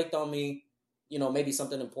 you flaked on me. Maybe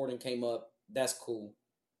something important came up. That's cool.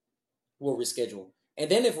 We'll reschedule. And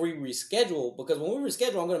then if we reschedule, because when we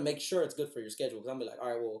reschedule, I'm going to make sure it's good for your schedule. Because I'm going to be like,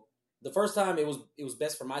 all right, well, the first time it was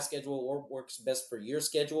best for my schedule or works best for your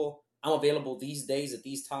schedule. I'm available these days at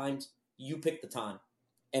these times. You pick the time.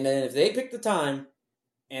 And then if they pick the time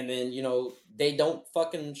and then, they don't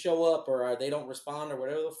fucking show up or they don't respond or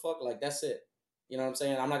whatever the fuck, like, that's it. You know what I'm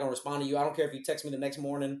saying? I'm not going to respond to you. I don't care if you text me the next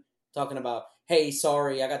morning talking about, hey,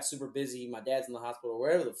 sorry, I got super busy. My dad's in the hospital or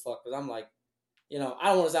whatever the fuck. Because I'm like, I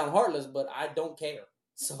don't want to sound heartless, but I don't care.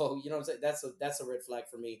 So, what I'm saying? That's a red flag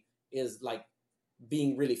for me, is like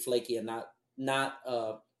being really flaky and not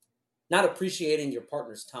appreciating your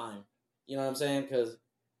partner's time. You know what I'm saying? Because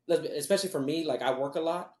especially for me, like, I work a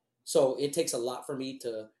lot. So it takes a lot for me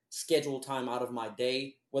to schedule time out of my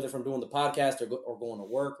day, whether from doing the podcast or going to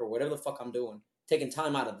work or whatever the fuck I'm doing, taking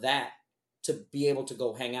time out of that to be able to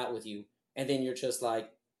go hang out with you. And then you're just like,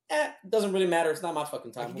 it doesn't really matter. It's not my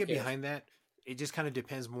fucking time. I can get behind that. It just kind of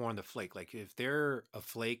depends more on the flake. Like, if they're a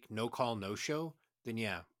flake, no call, no show, then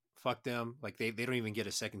yeah, fuck them. Like, they don't even get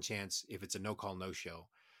a second chance if it's a no call, no show.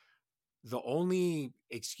 The only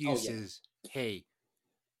excuse is, hey,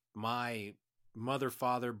 my mother,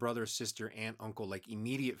 father, brother, sister, aunt, uncle, like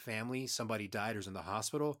immediate family, somebody died or is in the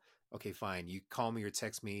hospital. Okay, fine. You call me or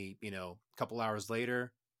text me, a couple hours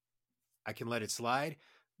later, I can let it slide.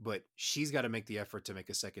 But she's got to make the effort to make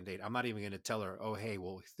a second date. I'm not even going to tell her, oh, hey,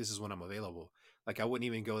 well, this is when I'm available. Like, I wouldn't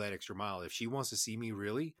even go that extra mile. If she wants to see me,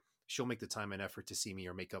 really, she'll make the time and effort to see me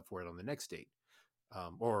or make up for it on the next date,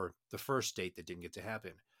 or the first date that didn't get to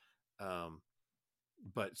happen.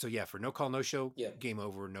 But so, yeah, for no call, no show, game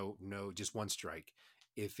over, no, just 1 strike.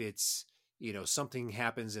 If it's, something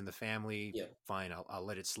happens in the family, fine, I'll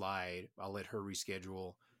let it slide. I'll let her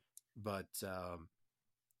reschedule. But, and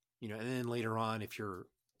then later on, if you're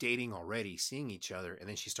dating already, seeing each other, and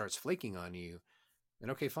then she starts flaking on you, then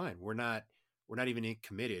okay, fine. We're not even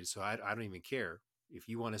committed. So I don't even care. If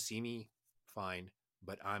you want to see me, fine.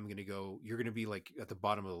 But I'm going to go, you're going to be like at the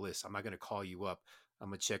bottom of the list. I'm not going to call you up. I'm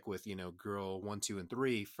going to check with, girl 1, 2, and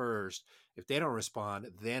 3 first. If they don't respond,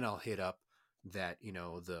 then I'll hit up that,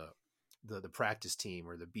 the practice team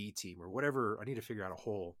or the B team or whatever. I need to figure out a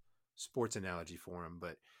whole sports analogy for them.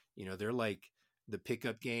 But, they're like the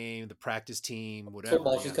pickup game, the practice team, whatever.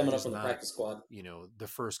 Football, she's coming up on the practice squad. The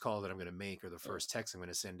first call that I'm going to make or the first text I'm going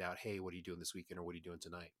to send out, hey, what are you doing this weekend or what are you doing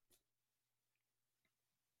tonight?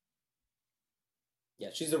 Yeah,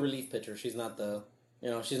 she's the relief pitcher. She's not the,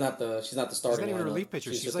 she's not the starting. She's not even a relief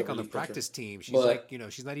pitcher. She's like on the practice team. She's like,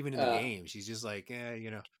 she's not even in the game. She's just like, yeah,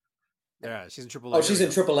 she's in AAA. Oh, she's in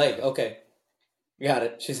AAA. Okay, got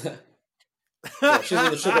it. She's she's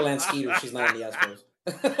in the Sugar Land Skeeters. She's not in the Astros.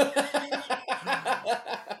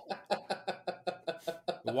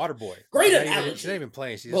 The water boy. Great analogy. She's not even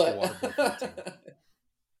playing. She's just the water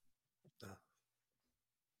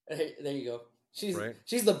boy. There you go. right?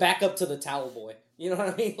 She's the backup to the towel boy. You know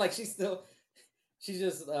what I mean? Like she just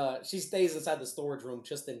she stays inside the storage room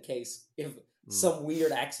just in case if some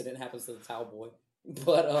weird accident happens to the towel boy.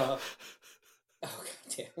 But oh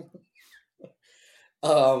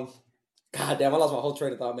goddamn. Goddamn, I lost my whole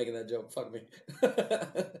train of thought making that joke. Fuck me.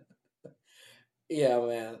 Yeah,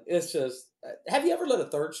 man. It's just. Have you ever let a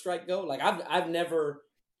third strike go? Like I've never.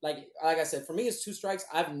 Like I said, for me it's two strikes.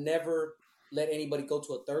 I've never let anybody go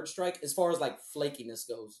to a third strike as far as like flakiness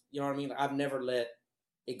goes. You know what I mean? Like, I've never let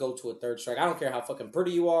it go to a third strike. I don't care how fucking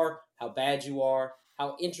pretty you are, how bad you are,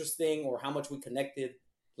 how interesting or how much we connected,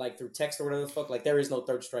 like through text or whatever the fuck. Like there is no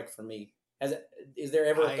third strike for me. Is there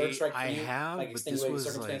ever a third strike for you? Have, like but this was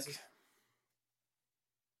circumstances? like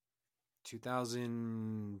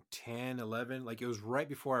 2010, 11. Like it was right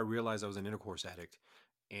before I realized I was an intercourse addict,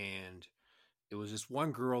 and it was just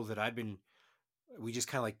one girl that we just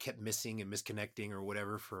kind of like kept missing and misconnecting or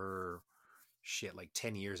whatever for shit like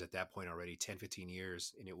 10 years at that point already, 10, 15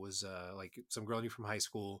 years. And it was like some girl I knew from high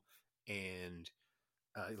school, and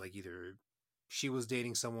like either she was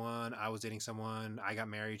dating someone, I was dating someone, I got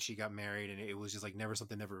married, she got married, and it was just like never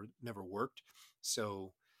worked.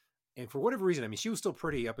 So, and for whatever reason, I mean, she was still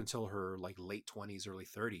pretty up until her like late 20s, early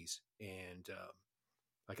 30s. And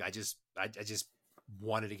like I just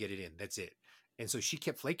wanted to get it in. That's it. And so she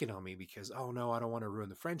kept flaking on me because, oh no, I don't want to ruin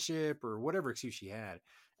the friendship or whatever excuse she had.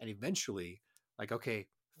 And eventually, like, okay,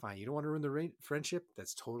 fine, you don't want to ruin the friendship.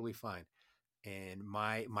 That's totally fine. And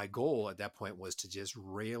my goal at that point was to just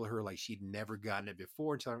rail her like she'd never gotten it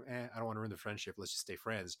before and tell her, I don't want to ruin the friendship. Let's just stay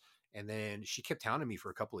friends. And then she kept hounding me for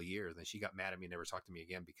a couple of years. Then she got mad at me and never talked to me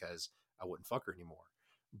again because I wouldn't fuck her anymore.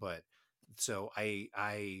 But so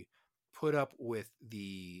I put up with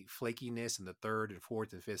the flakiness and the third and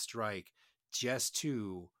fourth and fifth strike just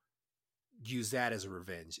to use that as a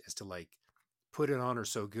revenge, as to like put it on her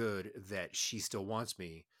so good that she still wants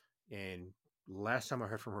me. And last time I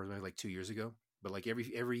heard from her was maybe like 2 years ago. But like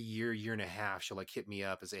every year and a half, she'll like hit me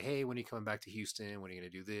up and say, "Hey, when are you coming back to Houston? When are you gonna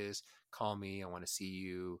do this? Call me. I want to see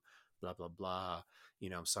you." Blah blah blah. You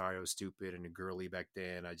know, I'm sorry I was stupid and girly back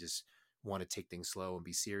then. I just want to take things slow and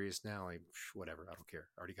be serious now. Like whatever, I don't care.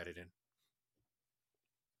 I already got it in.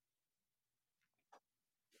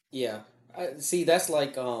 Yeah. See, that's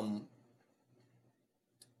like that's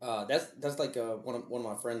like one of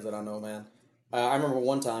my friends that I know, man. I remember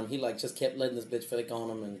one time he like just kept letting this bitch fake on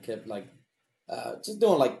him and kept like just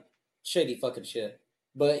doing like shady fucking shit.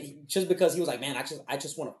 But just because he was like, man, I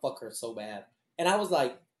just want to fuck her so bad, and I was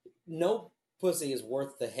like, no pussy is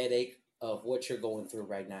worth the headache of what you're going through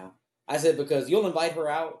right now. I said because you'll invite her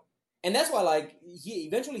out, and that's why like he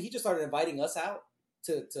just started inviting us out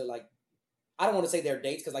to like I don't want to say their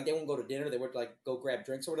dates because like they won't go to dinner, they would like go grab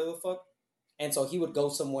drinks or whatever the fuck. And so he would go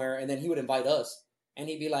somewhere and then he would invite us and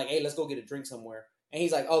he'd be like, hey, let's go get a drink somewhere. And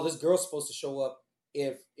he's like, oh, this girl's supposed to show up.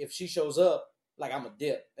 If she shows up, like I'm a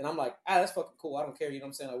dip. And I'm like, that's fucking cool. I don't care. You know what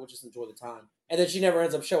I'm saying? Like, we'll just enjoy the time. And then she never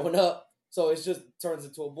ends up showing up. So it just turns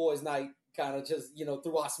into a boys' night, kind of just,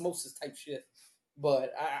 through osmosis type shit.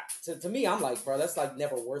 But to me, I'm like, bro, that's like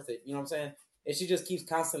never worth it. You know what I'm saying? And she just keeps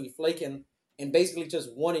constantly flaking and basically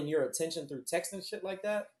just wanting your attention through text and shit like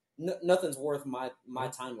that. Nothing's worth my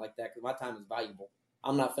time like that because my time is valuable.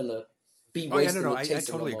 I'm not finna be wasting. I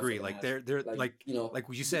totally agree. Like they're like like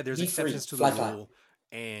you said, there's exceptions to the rule,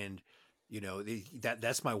 and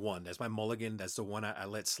that's my one. That's my mulligan. That's the one I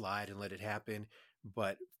let slide and let it happen.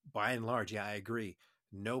 But by and large, yeah, I agree.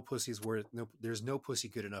 No pussy's worth. No, there's no pussy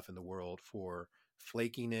good enough in the world for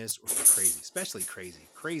flakiness or for crazy, especially crazy.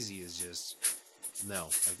 Crazy is just no.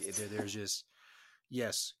 Like, there's just.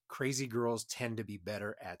 Yes, crazy girls tend to be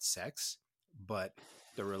better at sex, but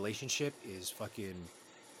the relationship is fucking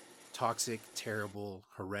toxic, terrible,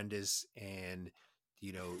 horrendous, and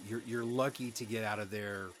you're lucky to get out of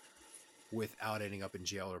there without ending up in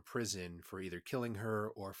jail or prison for either killing her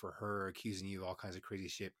or for her accusing you of all kinds of crazy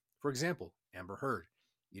shit. For example, Amber Heard.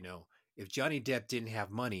 If Johnny Depp didn't have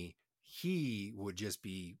money, he would just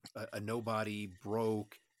be a nobody,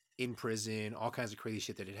 broke, in prison, all kinds of crazy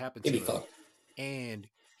shit that had happened to him. And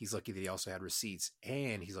he's lucky that he also had receipts,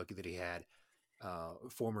 and he's lucky that he had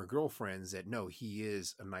former girlfriends that know he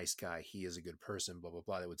is a nice guy, he is a good person, blah, blah,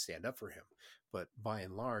 blah, that would stand up for him. But by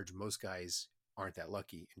and large, most guys aren't that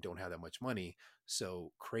lucky and don't have that much money,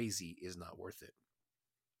 so crazy is not worth it.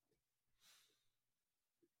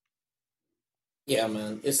 Yeah,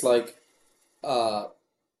 man. It's like,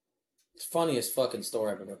 it's funniest fucking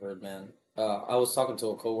story I've ever heard, man. I was talking to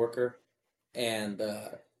a coworker, and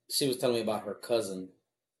she was telling me about her cousin,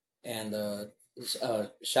 and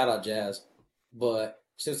shout out Jazz, but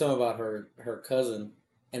she was telling me about her cousin,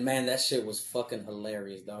 And man, that shit was fucking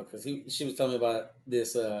hilarious, dog. Because she was telling me about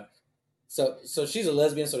this. So she's a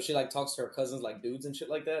lesbian, so she like talks to her cousins like dudes and shit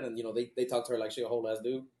like that, and they talk to her like she a whole ass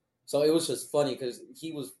dude. So it was just funny because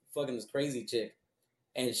he was fucking this crazy chick,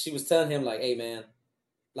 and she was telling him like, "Hey man,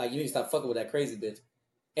 like you need to stop fucking with that crazy bitch."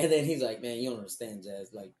 And then he's like, "Man, you don't understand,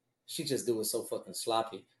 Jazz. Like she just do it so fucking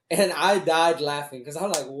sloppy." And I died laughing because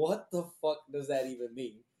I'm like, "What the fuck does that even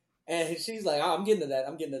mean?" And she's like, "Oh, I'm getting to that.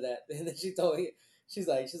 I'm getting to that." And then she told me, she's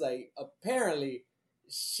like, apparently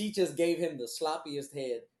she just gave him the sloppiest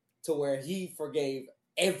head to where he forgave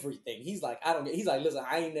everything. He's like, I don't get. He's like, listen,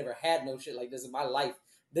 I ain't never had no shit like this in my life.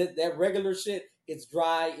 That regular shit, it's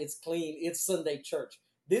dry, it's clean, it's Sunday church.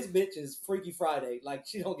 This bitch is Freaky Friday. Like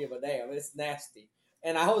she don't give a damn. It's nasty.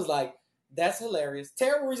 And I was like, that's hilarious.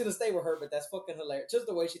 Terrible reason to stay with her, but that's fucking hilarious. Just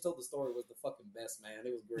the way she told the story was the fucking best, man.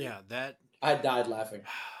 It was great. Yeah, that I died laughing.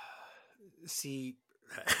 See,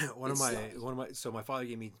 one of my so my father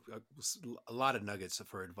gave me a lot of nuggets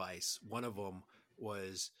for advice. One of them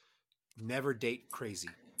was never date crazy.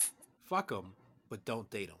 Fuck them, but don't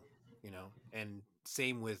date them. And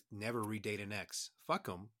same with never redate an ex. Fuck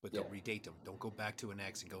them, but don't redate them. Don't go back to an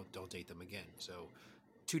ex and don't date them again. So,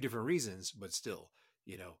 two different reasons, but still,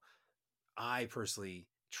 I personally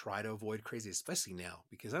try to avoid crazy, especially now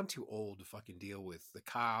because I'm too old to fucking deal with the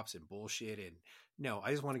cops and bullshit. And no,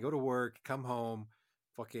 I just want to go to work, come home,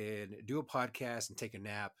 fucking do a podcast and take a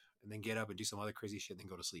nap and then get up and do some other crazy shit and then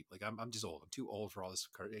go to sleep. Like I'm just old. I'm too old for all this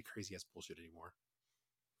crazy ass bullshit anymore.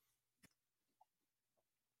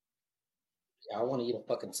 Yeah, I want to eat a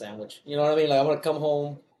fucking sandwich. You know what I mean? Like I want to come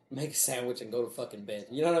home, make a sandwich, and go to fucking bed.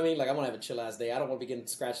 You know what I mean? Like I want to have a chill ass day. I don't want to be getting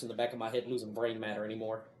scratched in the back of my head, losing brain matter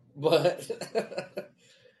anymore. But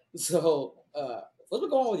so let's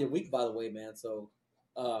go on with your week, by the way, man. So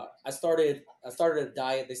I started a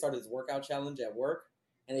diet. They started this workout challenge at work,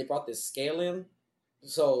 and they brought this scale in.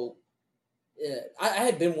 So yeah, I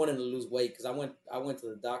had been wanting to lose weight because I went to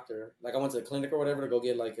the doctor, like I went to the clinic or whatever to go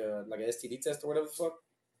get like an STD test or whatever the fuck.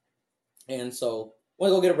 And so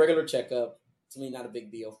when I go get a regular checkup, to me not a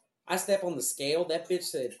big deal. I step on the scale, that bitch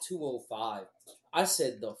said 205. I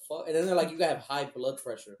said the fuck, and then they're like, "You have high blood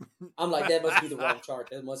pressure." I'm like, "That must be the wrong chart.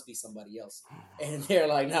 That must be somebody else." And they're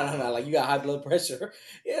like, "No, like you got high blood pressure."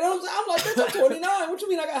 I'm like, "That's a 29. What you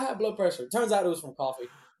mean I got high blood pressure?" Turns out it was from coffee.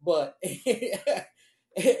 But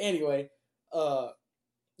anyway,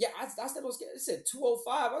 yeah, I stepped on the scale. It said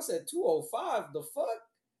 205. I said 205. The fuck?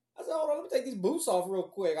 I said, hold on, let me take these boots off real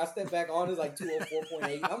quick. I stepped back on, it's like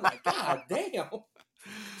 204.8. I'm like, God damn.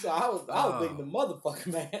 So I was big the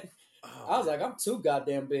motherfucker, man. I was like, I'm too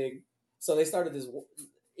goddamn big. So they started this,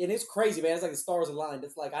 and it's crazy, man. It's like the stars aligned.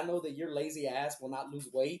 It's like, I know that your lazy ass will not lose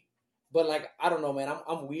weight, but like, I don't know, man.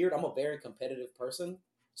 I'm weird. I'm a very competitive person.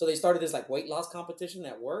 So they started this like weight loss competition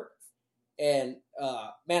at work. And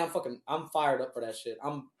man, I'm fired up for that shit.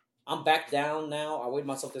 I'm back down now. I weighed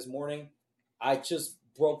myself this morning. I just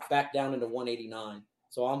broke back down into 189.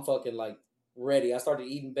 So I'm fucking like ready. I started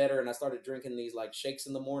eating better and I started drinking these like shakes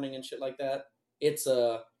in the morning and shit like that. It's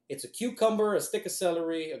a cucumber, a stick of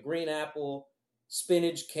celery, a green apple,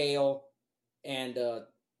 spinach, kale, and a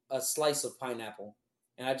slice of pineapple.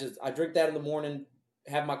 And I drink that in the morning,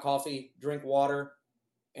 have my coffee, drink water,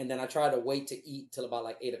 and then I try to wait to eat till about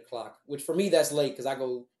like 8 o'clock, which for me that's late because I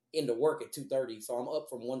go into work at 2:30, so I'm up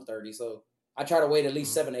from 1:30. So I try to wait at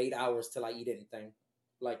least 7 to 8 hours till I eat anything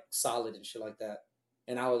like solid and shit like that.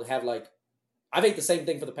 And I would have like, I've ate the same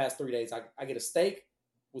thing for the past 3 days. I get a steak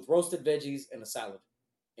with roasted veggies and a salad,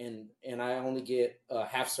 and I only get a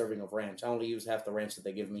half serving of ranch. I only use half the ranch that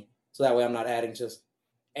they give me, so that way I'm not adding just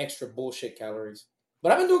extra bullshit calories.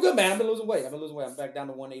 But I've been doing good, man. I've been losing weight. I'm back down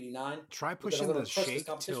to 189. Try pushing the shake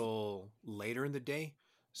till later in the day.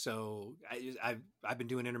 So I've been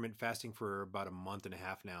doing intermittent fasting for about a month and a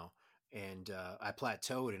half now, and I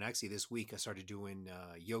plateaued. And actually, this week I started doing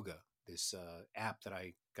yoga. This app that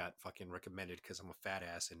I got fucking recommended because I'm a fat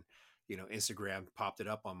ass, and Instagram popped it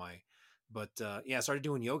up on my. But yeah, I started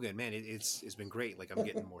doing yoga, and man, it's been great. Like I'm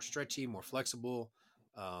getting more stretchy, more flexible.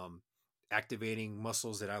 Activating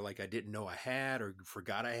muscles that I didn't know I had or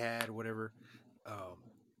forgot I had or whatever.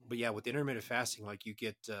 But yeah, with intermittent fasting, like you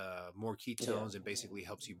get more ketones and basically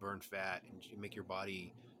helps you burn fat and make your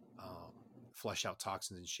body flush out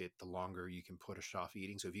toxins and shit the longer you can push off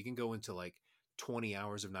eating. So if you can go into like 20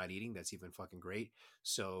 hours of not eating, that's even fucking great.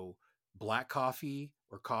 So black coffee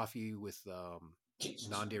or coffee with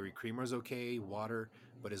non-dairy creamer is okay, water,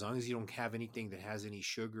 but as long as you don't have anything that has any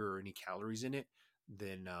sugar or any calories in it,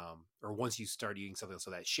 then or once you start eating something,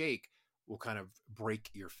 so that shake will kind of break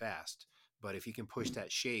your fast. But if you can push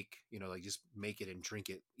that shake, like just make it and drink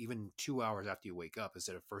it even 2 hours after you wake up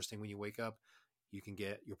instead of first thing when you wake up,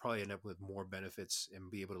 you'll probably end up with more benefits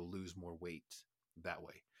and be able to lose more weight that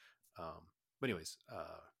way. But anyways,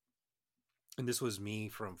 and this was me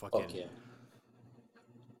from fucking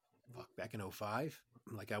back in 05.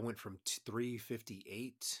 Like I went from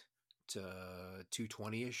 358 to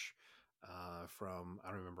 220 ish. From I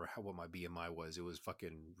don't remember what my BMI was. It was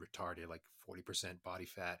fucking retarded, like 40% body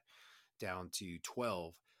fat down to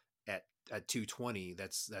 12 at 220.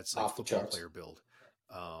 That's like off the football charts. player build.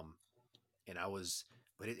 And I was,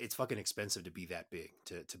 but it's fucking expensive to be that big,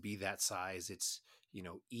 to be that size. It's,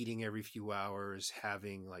 eating every few hours,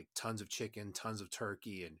 having like tons of chicken, tons of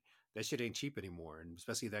turkey, and that shit ain't cheap anymore. And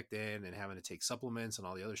especially back then, and having to take supplements and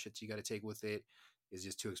all the other shit you got to take with it is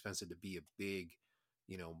just too expensive to be a big,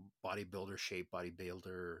 bodybuilder,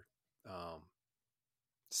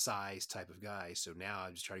 size type of guy. So now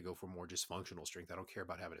I just try to go for more just functional strength. I don't care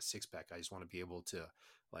about having a six pack. I just want to be able to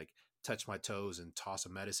like touch my toes and toss a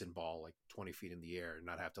medicine ball like 20 feet in the air and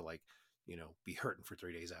not have to like, be hurting for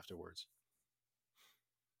 3 days afterwards.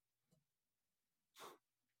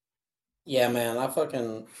 Yeah, man.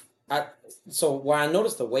 So where I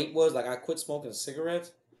noticed the weight was like I quit smoking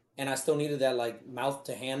cigarettes and I still needed that like mouth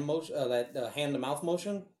to hand motion, that hand to mouth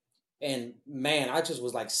motion. And man, I just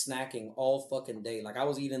was like snacking all fucking day. Like I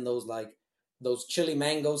was eating those chili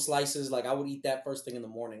mango slices. Like I would eat that first thing in the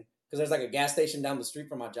morning because there's like a gas station down the street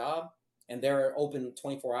from my job and they're open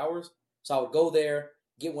 24 hours. So I would go there,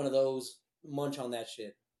 get one of those, munch on that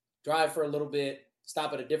shit, drive for a little bit,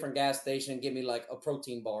 stop at a different gas station, get me like a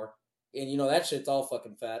protein bar. And that shit's all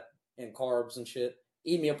fucking fat and carbs and shit.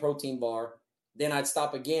 Eat me a protein bar. Then I'd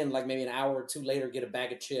stop again, like maybe an hour or two later, get a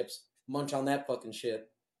bag of chips, munch on that fucking shit.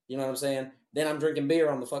 You know what I'm saying? Then I'm drinking beer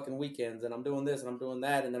on the fucking weekends, and I'm doing this and I'm doing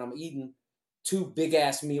that, and then I'm eating 2 big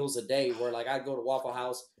ass meals a day. Where like I go to Waffle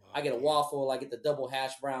House, I get a waffle, I get the double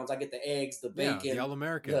hash browns, I get the eggs, the bacon, the All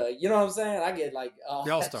American. You know what I'm saying? I get like the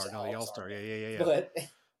All Star, the All Star, yeah. But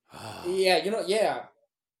yeah,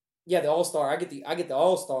 the All Star. I get the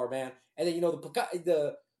All Star, man. And then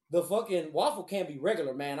the fucking waffle can't be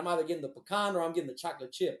regular, man. I'm either getting the pecan or I'm getting the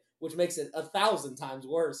chocolate chip, which makes it 1,000 times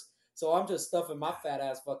worse. So I'm just stuffing my fat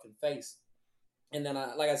ass fucking face. And then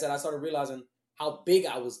I started realizing how big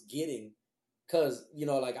I was getting. Cause,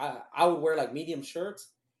 like I would wear like medium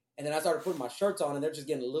shirts and then I started putting my shirts on and they're just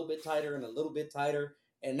getting a little bit tighter and a little bit tighter.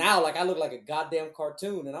 And now like I look like a goddamn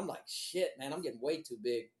cartoon and I'm like, shit, man, I'm getting way too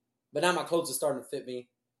big. But now my clothes are starting to fit me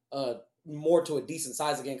more to a decent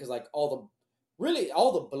size again. Cause like all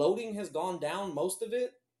the bloating has gone down, most of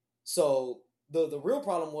it. So the real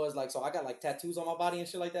problem was like, so I got like tattoos on my body and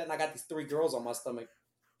shit like that. And I got these 3 girls on my stomach.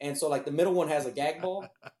 And so like the middle one has a gag ball.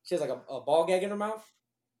 She has like a ball gag in her mouth.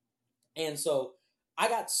 And so I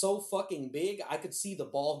got so fucking big, I could see the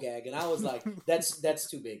ball gag. And I was like, that's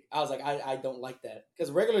too big. I was like, I don't like that.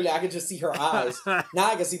 Because regularly I could just see her eyes.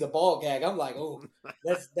 Now I can see the ball gag. I'm like, oh,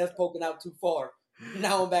 that's poking out too far.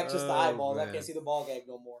 Now I'm back just the eyeballs. Man. I can't see the ball gag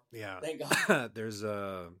no more. Yeah. Thank God. There's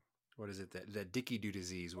what is it, that dicky do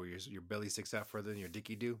disease where your belly sticks out further than your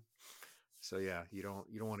dicky do. So yeah, you don't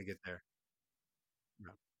want to get there.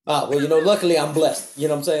 No. Well, luckily I'm blessed. You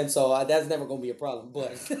know what I'm saying? So that's never going to be a problem.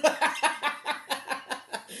 But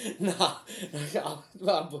no,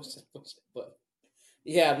 bullshit. But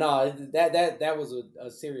yeah, no, that was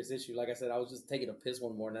a serious issue. Like I said, I was just taking a piss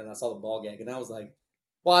one morning and I saw the ball gag and I was like,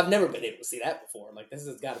 well, I've never been able to see that before. Like this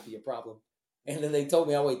has got to be a problem. And then they told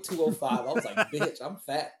me I weighed 205. I was like, bitch, I'm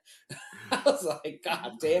fat. I was like,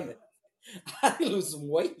 God damn it. I lose some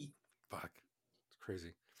weight. Fuck. It's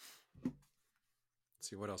crazy. Let's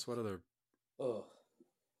see, what else? What other? Oh,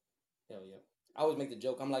 hell yeah. I always make the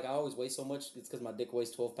joke. I'm like, I always weigh so much. It's because my dick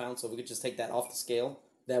weighs 12 pounds. So if we could just take that off the scale,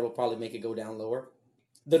 that would probably make it go down lower.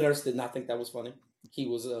 The nurse did not think that was funny. He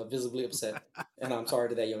was visibly upset. And I'm sorry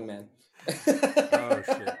to that young man. Oh,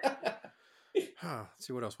 shit. Let's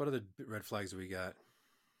see what else. What other red flags do we got?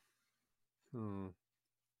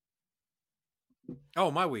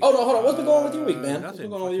 Oh, my week. Oh, no, hold on. What's been going on with your week, man? Nothing. What's been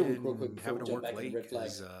going on with your week real quick before having we to jump work back into late red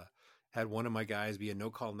flags? had one of my guys be a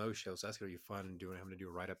no-call, no-show, so that's going to be fun and having to do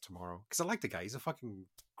a write-up tomorrow. Because I like the guy. He's a fucking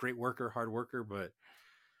great worker, hard worker, but,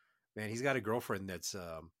 man, he's got a girlfriend that's,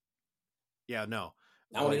 Now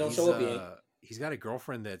when he don't show up, he's got a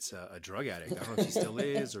girlfriend that's a drug addict. I don't know if she still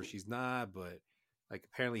is or she's not, but like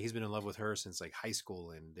apparently he's been in love with her since like high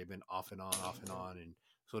school and they've been off and on. And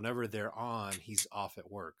so whenever they're on, he's off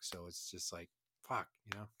at work. So it's just like, fuck,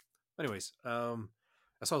 Anyways,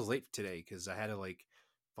 that's why I was late today because I had to like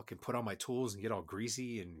fucking put on my tools and get all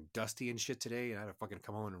greasy and dusty and shit today. And I had to fucking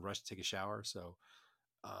come home and rush to take a shower. So,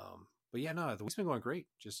 but yeah, no, the week's been going great.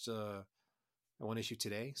 Just one issue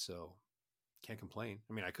today. So can't complain.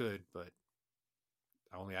 I mean, I could, but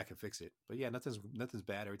Only I can fix it. But yeah, nothing's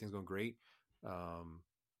bad. Everything's going great.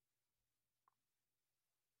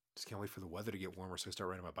 Just can't wait for the weather to get warmer so I can start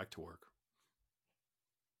riding my bike to work.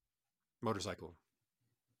 Motorcycle.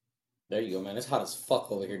 There you go, man. It's hot as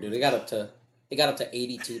fuck over here, dude. It got up to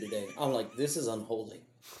 82 today. I'm like, this is unholy.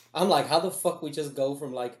 I'm like, how the fuck we just go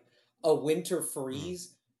from like a winter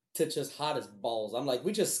freeze to just hot as balls? I'm like,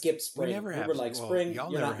 we just skipped spring. We were like, spring,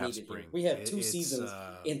 y'all you're never not have needed spring. Here. We have two seasons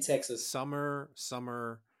in Texas. Summer,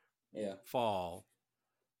 yeah, fall,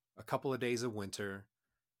 a couple of days of winter,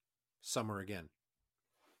 summer again.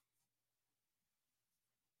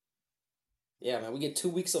 Yeah, man, we get 2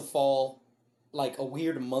 weeks of fall, like a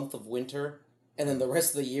weird month of winter, and then the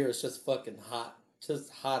rest of the year is just fucking hot.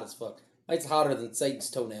 Just hot as fuck. It's hotter than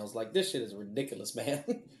Satan's toenails. Like, this shit is ridiculous, man.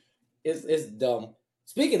 It's dumb.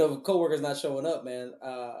 Speaking of coworkers not showing up, man,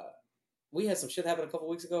 we had some shit happen a couple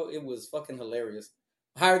weeks ago. It was fucking hilarious.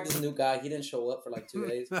 I hired this new guy. He didn't show up for like 2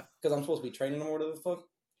 days because I'm supposed to be training him or whatever the fuck.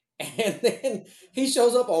 And then he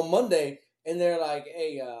shows up on Monday, and they're like,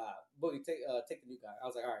 hey, Boogie, take the new guy. I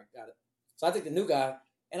was like, all right, got it. So I take the new guy,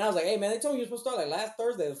 and I was like, hey, man, they told me you were supposed to start like last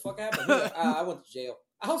Thursday. The fuck happened? He's like, I went to jail.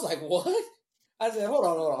 I was like, what? I said, hold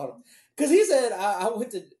on. Because he said, I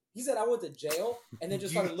went to jail, and then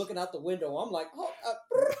just started looking out the window. I'm like,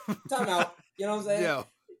 time out. You know what I'm saying? Yeah.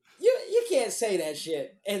 You can't say that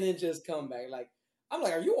shit and then just come back. Like, I'm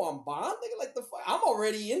like, are you on bond? Nigga, like, the fuck? I'm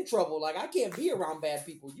already in trouble. Like, I can't be around bad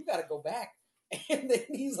people. You got to go back. And then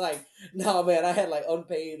he's like, no, man, I had like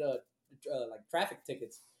unpaid like traffic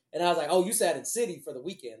tickets. And I was like, oh, you sat in city for the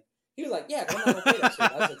weekend. He was like, yeah, I'm not going to pay that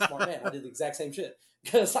shit. I said, smart man. I did the exact same shit.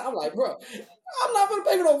 Because I'm like, bro, I'm not going to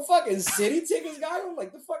pay for no fucking city tickets, guy. I'm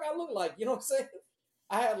like, the fuck I look like? You know what I'm saying?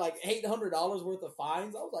 I had like $800 worth of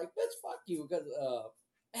fines. I was like, bitch, fuck you. Because,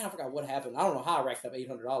 man, I forgot what happened. I don't know how I racked up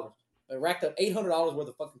 $800. I racked up $800 worth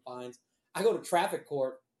of fucking fines. I go to traffic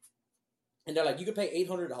court, and they're like, you could pay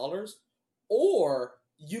 $800, or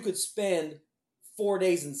you could spend 4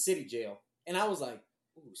 days in city jail. And I was like,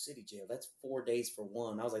 ooh, city jail, that's 4 days for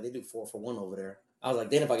one. I was like, they do 4 for 1 over there. I was like,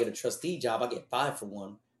 then if I get a trustee job, I get 5 for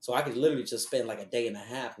 1. So I could literally just spend like a day and a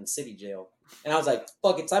half in city jail. And I was like,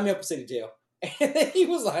 fuck it, sign me up for city jail. And then he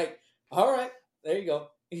was like, all right, there you go.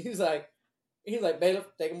 He's like, bailiff,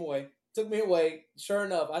 take him away. Took me away. Sure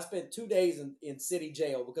enough, I spent 2 days in city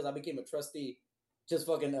jail because I became a trustee, just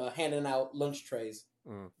fucking handing out lunch trays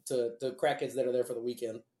to crackheads that are there for the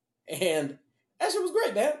weekend. And that shit was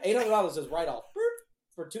great, man. $800 just right off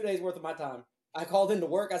for 2 days worth of my time. I called into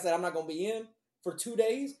work. I said, I'm not going to be in for 2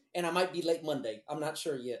 days, and I might be late Monday. I'm not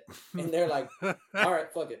sure yet. And they're like, all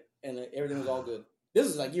right, fuck it. And everything was all good. This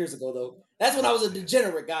was like years ago, though. That's when I was a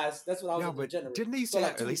degenerate, guys. That's when I was a degenerate. Didn't they say,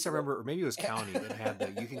 at least I remember, or maybe it was county that had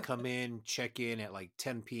that you can come in, check in at like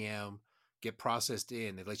 10 p.m., get processed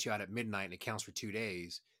in. They let you out at midnight, and it counts for 2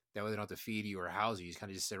 days. That way they don't have to feed you or house you. You kind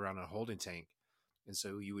of just sit around in a holding tank. And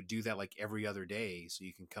so you would do that like every other day. So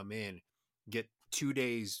you can come in, get 2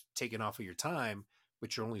 days taken off of your time,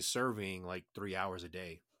 but you're only serving like 3 hours a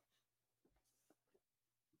day.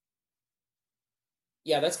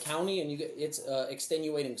 Yeah, that's county, and it's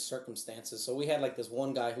extenuating circumstances. So we had like this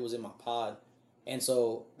one guy who was in my pod, and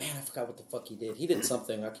so man, I forgot what the fuck he did. He did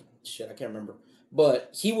something. I can't remember. But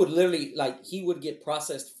he would literally he would get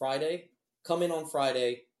processed Friday, come in on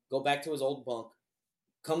Friday, go back to his old bunk,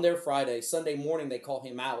 come there Friday, Sunday morning they call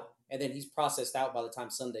him out, and then he's processed out by the time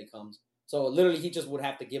Sunday comes. So literally, he just would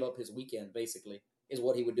have to give up his weekend. Basically, is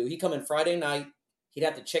what he would do. He'd come in Friday night. He'd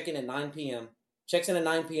have to check in at 9 p.m. Checks in at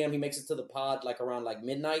 9 p.m. He makes it to the pod like around like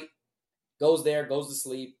midnight. Goes there, goes to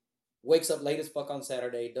sleep. Wakes up late as fuck on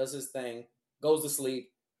Saturday. Does his thing. Goes to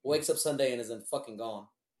sleep. Wakes up Sunday and is then fucking gone.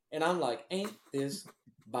 And I'm like, ain't this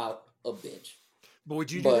about a bitch? But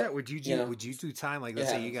would you do that? Would you do time like, let's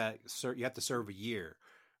say you have to serve a year,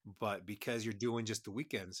 but because you're doing just the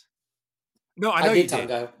weekends? No, I know you did.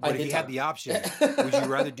 But if you had the option, would you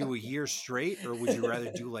rather do a year straight, or would you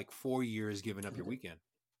rather do like 4 years giving up your weekend?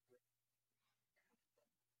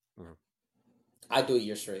 I do a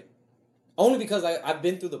year straight. Only because I've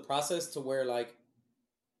been through the process to where like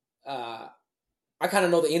I kind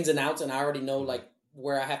of know the ins and outs, and I already know like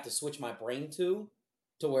where I have to switch my brain to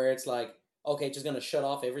where it's like, okay, just gonna shut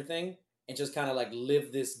off everything and just kind of like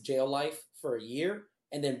live this jail life for a year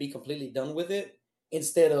and then be completely done with it,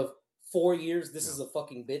 instead of 4 years, this is a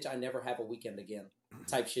fucking bitch, I never have a weekend again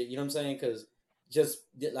type shit. You know what I'm saying? Because just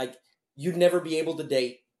like you'd never be able to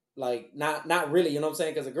date. Like, not really, you know what I'm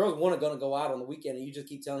saying? Because the girls gonna go out on the weekend, and you just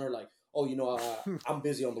keep telling her, like, oh, you know, I'm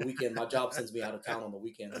busy on the weekend. My job sends me out of town on the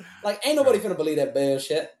weekend. Like, ain't nobody finna believe that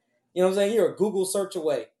bullshit. You know what I'm saying? You're a Google search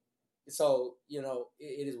away. So, you know,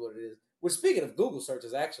 it is what it is. We're speaking of Google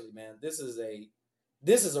searches, actually, man. This is a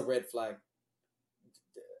This is a red flag,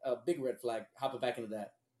 a big red flag. Hopping back into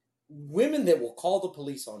that, women that will call the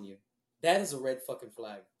police on you, that is a red fucking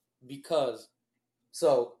flag. Because,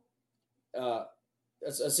 so, a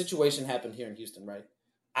situation happened here in Houston, right?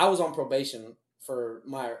 I was on probation for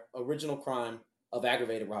my original crime of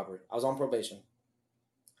aggravated robbery. I was on probation.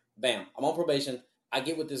 Bam, I'm on probation. I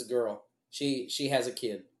get with this girl. She has a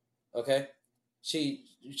kid. Okay, she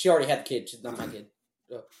already had the kid. She's not my kid.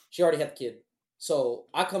 She already had the kid. So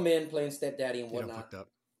I come in playing stepdaddy and whatnot,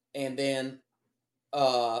 and then,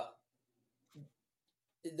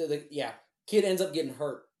 kid ends up getting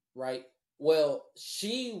hurt. Right. Well,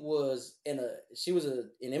 she was an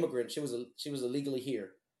immigrant. She was illegally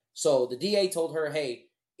here. So the DA told her, hey,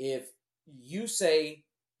 if you say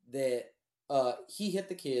that he hit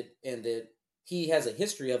the kid and that he has a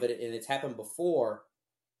history of it and it's happened before,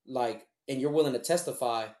 like, and you're willing to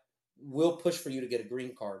testify, we'll push for you to get a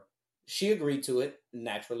green card. She agreed to it,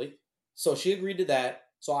 naturally. So she agreed to that.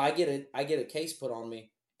 So I get a case put on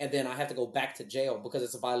me, and then I have to go back to jail because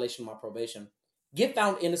it's a violation of my probation. Get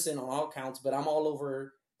found innocent on all counts, but I'm all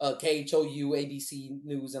over KHOU, ABC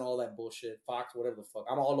News, and all that bullshit. Fox, whatever the fuck.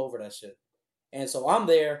 I'm all over that shit. And so I'm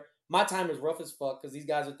there. My time is rough as fuck because these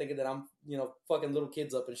guys are thinking that I'm, fucking little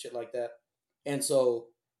kids up and shit like that. And so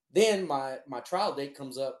then my trial date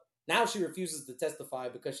comes up. Now she refuses to testify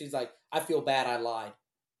because she's like, I feel bad, I lied.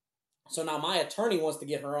 So now my attorney wants to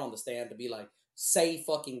get her on the stand to be like, say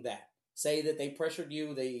fucking that. Say that they pressured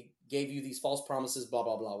you, they gave you these false promises, blah,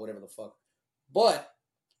 blah, blah, whatever the fuck. But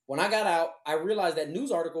when I got out, I realized that news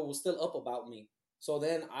article was still up about me. So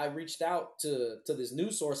then I reached out to this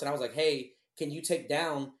news source and I was like, hey, can you take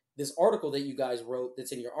down this article that you guys wrote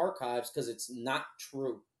that's in your archives because it's not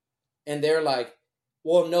true? And they're like,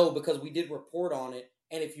 well, no, because we did report on it.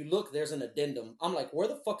 And if you look, there's an addendum. I'm like, where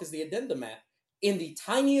the fuck is the addendum at? In the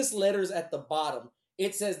tiniest letters at the bottom,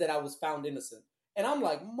 it says that I was found innocent. And I'm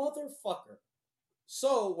like, motherfucker.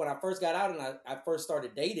 So when I first got out and I first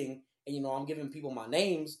started dating, and, I'm giving people my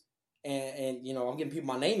names and I'm giving people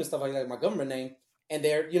my name and stuff like that, my government name. And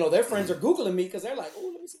their friends are Googling me because they're like,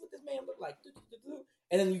 oh, let me see what this man look like.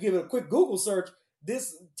 And then you give it a quick Google search,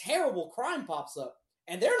 this terrible crime pops up.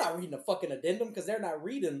 And they're not reading the fucking addendum because they're not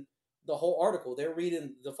reading the whole article. They're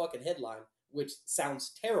reading the fucking headline, which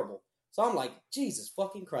sounds terrible. So I'm like, Jesus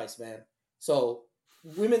fucking Christ, man. So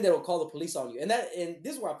women that will call the police on you. And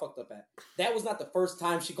this is where I fucked up at. That was not the first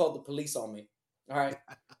time she called the police on me. All right.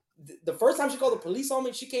 The first time she called the police on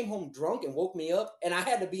me, she came home drunk and woke me up. And I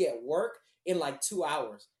had to be at work in like 2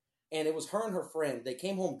 hours. And it was her and her friend. They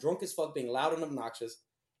came home drunk as fuck, being loud and obnoxious.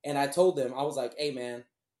 And I told them, I was like, hey, man,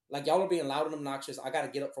 like, y'all are being loud and obnoxious. I got to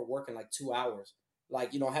get up for work in like 2 hours.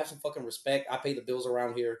 Like, have some fucking respect. I pay the bills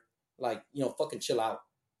around here. Like, fucking chill out.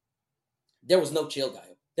 There was no chill, guy.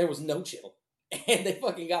 There was no chill. And they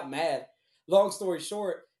fucking got mad. Long story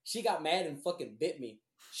short, she got mad and fucking bit me.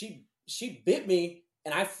 She bit me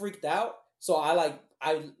and I freaked out. So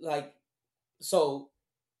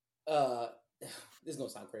this is gonna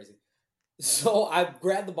sound crazy. So I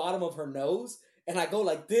grabbed the bottom of her nose and I go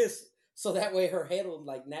like this. So that way her head will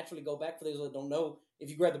like naturally go back. For those that don't know, if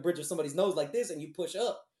you grab the bridge of somebody's nose like this and you push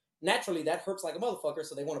up, naturally that hurts like a motherfucker.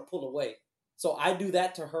 So they want to pull away. So I do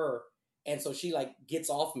that to her. And so she like gets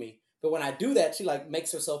off me. But when I do that, she like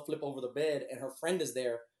makes herself flip over the bed and her friend is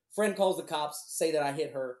there. Friend calls the cops, say that I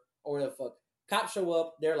hit her or whatever the fuck. Cops show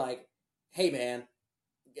up. They're like, hey man,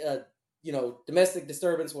 domestic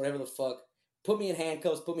disturbance, whatever the fuck. Put me in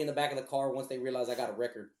handcuffs, put me in the back of the car once they realize I got a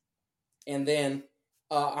record. And then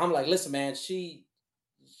I'm like, listen, man, she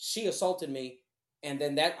assaulted me. And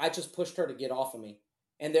then I just pushed her to get off of me.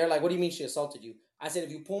 And they're like, what do you mean she assaulted you? I said,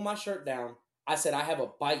 if you pull my shirt down, I said, I have a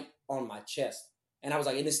bite on my chest. And I was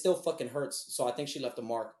like, and it still fucking hurts. So I think she left a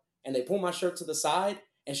mark. And they pull my shirt to the side.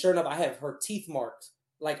 And sure enough, I have her teeth marks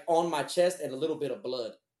like on my chest and a little bit of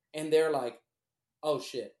blood. And they're like, oh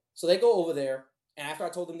shit. So they go over there. And after I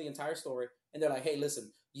told them the entire story, and they're like, hey,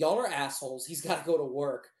 listen, y'all are assholes. He's got to go to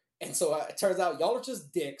work. And so it turns out y'all are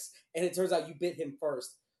just dicks. And it turns out you bit him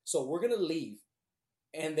first. So we're going to leave.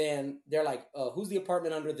 And then they're like, who's the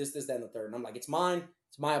apartment under this, that, and the third? And I'm like, it's mine.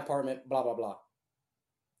 It's my apartment, blah, blah, blah.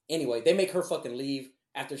 Anyway, they make her fucking leave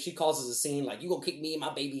after she causes a scene. Like, you gonna kick me and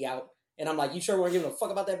my baby out? And I'm like, you sure weren't giving a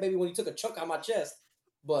fuck about that baby when you took a chunk out my chest?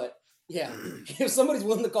 But, yeah, if somebody's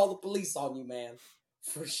willing to call the police on you, man,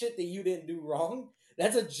 for shit that you didn't do wrong,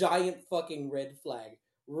 that's a giant fucking red flag.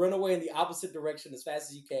 Run away in the opposite direction as fast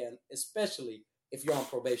as you can, especially if you're on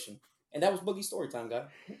probation. And that was Boogie story time, guy.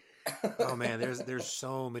 Oh, man, there's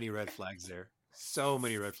so many red flags there. So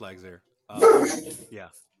many red flags there. Yeah.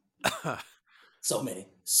 So many.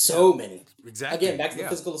 Exactly. Again, back to the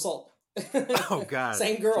physical assault. Oh God,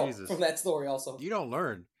 Same girl Jesus. from that story. Also, You don't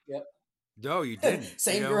learn. yep. No, you didn't.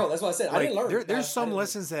 Same girl. That's what I said. I didn't learn. There's some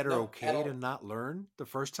lessons that are no, okay to not learn the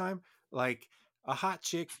first time. Like a hot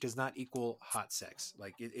chick does not equal hot sex.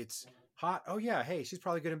 Like it's hot. Oh yeah, hey, she's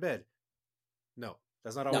probably good in bed. No,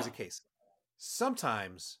 that's not always the case.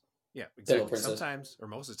 Sometimes, yeah, exactly. Sometimes, or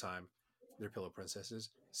most of the time, they're pillow princesses.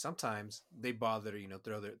 Sometimes they bother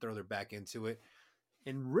to throw their back into it,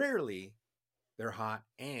 and rarely they're hot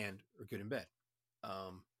and are good in bed.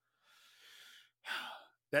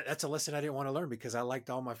 That's a lesson I didn't want to learn because I liked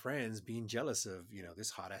all my friends being jealous of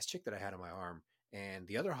this hot ass chick that I had on my arm, and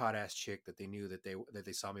the other hot ass chick that they knew that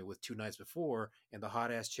they saw me with 2 nights before, and the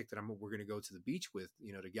hot ass chick that we're going to go to the beach with,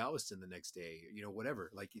 to Galveston the next day, whatever.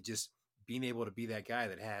 Like just being able to be that guy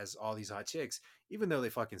that has all these hot chicks, even though they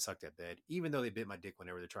fucking sucked at bed, even though they bit my dick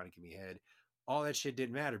whenever they're trying to give me head, all that shit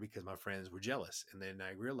didn't matter because my friends were jealous. And then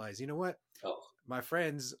I realized, you know what? My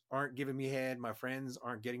friends aren't giving me head. My friends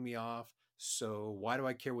aren't getting me off. So why do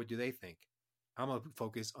I care? What do they think? I'm going to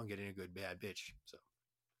focus on getting a good bad bitch. So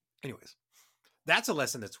anyways, that's a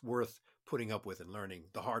lesson that's worth putting up with and learning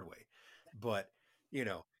the hard way. But,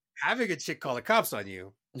 having a chick call the cops on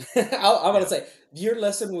you. I'm going to say, your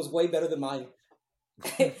lesson was way better than mine.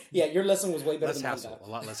 Yeah, your lesson was way better than hassle, mine. A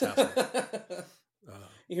lot less hassle.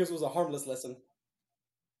 Yours was a harmless lesson.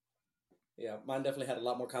 Yeah, mine definitely had a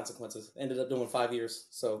lot more consequences. Ended up doing 5 years.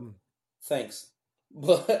 So thanks.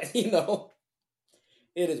 But, it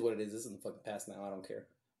is what it is. This is in the fucking past now. I don't care.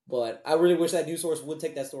 But I really wish that news source would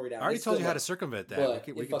take that story down. I already told you how to circumvent that.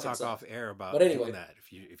 We can talk off air about doing that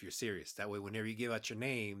if you're serious. That way, whenever you give out your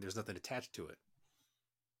name, there's nothing attached to it.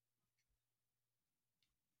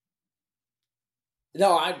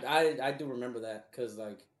 No, I do remember that because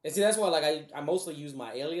and see that's why I mostly use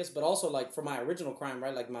my alias, but also for my original crime,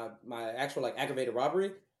 right? Like my actual aggravated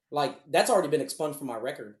robbery, that's already been expunged from my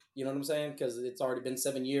record. You know what I'm saying? Because it's already been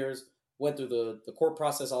 7 years. Went through the court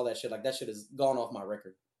process, all that shit. That shit is gone off my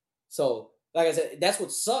record. So, like I said, that's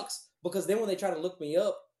what sucks because then when they try to look me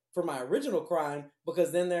up for my original crime,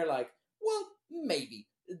 because then they're like, well, maybe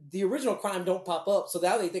the original crime don't pop up. So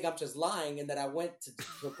now they think I'm just lying and that I went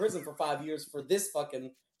to prison for 5 years for this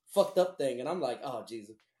fucking fucked up thing. And I'm like, oh,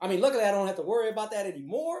 Jesus. I mean, luckily I don't have to worry about that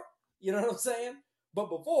anymore. You know what I'm saying? But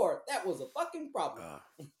before, that was a fucking problem.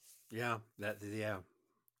 Yeah.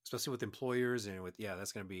 Especially with employers and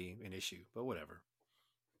that's going to be an issue, but whatever.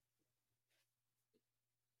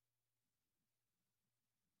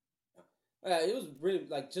 It was really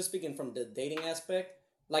just speaking from the dating aspect.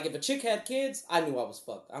 If a chick had kids, I knew I was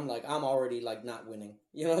fucked. I'm already not winning.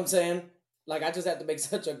 You know what I'm saying? I just have to make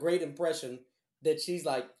such a great impression that she's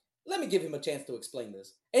like, let me give him a chance to explain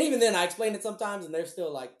this. And even then, I explain it sometimes, and they're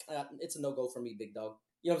still like, it's a no go for me, big dog.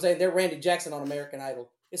 You know what I'm saying? They're Randy Jackson on American Idol.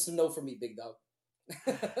 It's a no for me, big dog.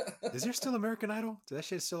 Is there still American Idol? Is that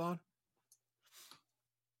shit still on?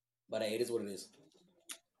 But hey, it is what it is.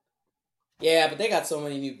 Yeah, but they got so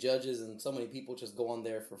many new judges and so many people just go on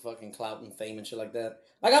there for fucking clout and fame and shit like that.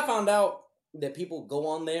 I found out that people go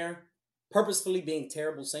on there purposefully being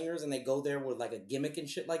terrible singers and they go there with a gimmick and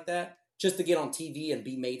shit like that just to get on TV and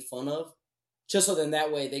be made fun of. Just so then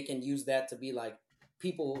that way they can use that to be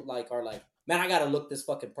people are man, I gotta look this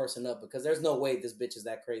fucking person up because there's no way this bitch is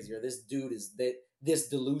that crazy or this dude is this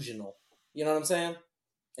delusional. You know what I'm saying?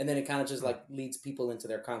 And then it kind of just leads people into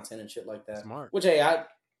their content and shit like that. Smart. Which, hey,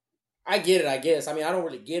 I get it, I guess. I mean, I don't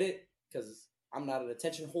really get it because I'm not an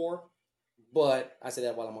attention whore. But I say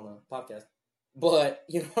that while I'm on a podcast. But,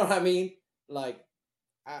 you know what I mean? I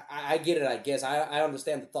get it, I guess. I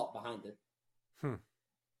understand the thought behind it.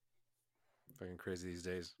 Fucking crazy these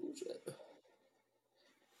days.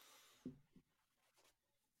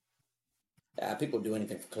 Yeah, people do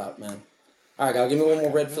anything for clout, man. All right, guys, give me one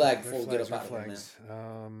more red flag before we get up out of here, man.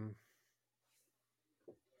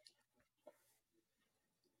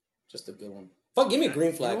 Just a good one. Fuck, give me a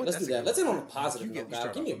green flag. Let's do that. Let's end on a positive note,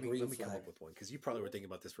 guys. Give me a green flag. Let me come up with one because you probably were thinking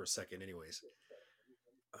about this for a second, anyways.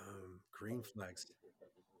 Green flags.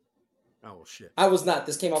 Oh well, shit. I was not.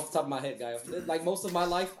 This came off the top of my head, guy. Most of my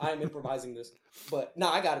life, I am improvising this. But no,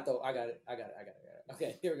 I got it though. I got it.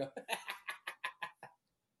 Okay, here we go.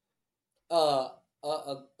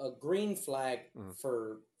 A green flag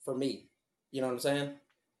for me. You know what I'm saying?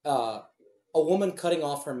 A woman cutting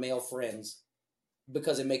off her male friends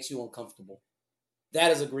because it makes you uncomfortable.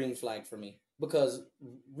 That is a green flag for me. Because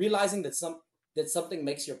realizing that something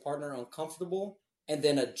makes your partner uncomfortable and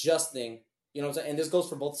then adjusting, you know what I'm saying? And this goes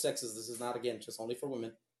for both sexes. This is not, again, just only for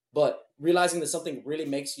women. But realizing that something really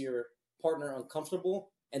makes your partner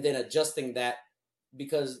uncomfortable and then adjusting that,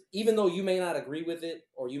 because even though you may not agree with it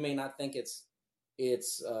or you may not think it's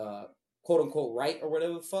quote unquote right or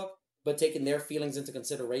whatever the fuck, but taking their feelings into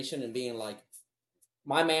consideration and being like,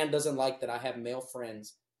 my man doesn't like that I have male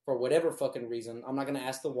friends for whatever fucking reason. I'm not going to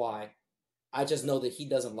ask the why. I just know that he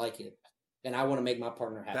doesn't like it, and I want to make my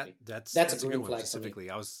partner happy. That's a green green flag specifically.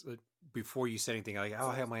 I was before you said anything,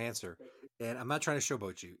 I'll have my answer, and I'm not trying to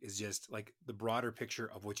showboat you. It's just like the broader picture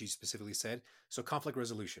of what you specifically said. So conflict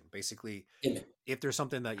resolution, basically, if there's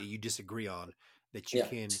something that you disagree on, that you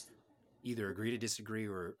can either agree to disagree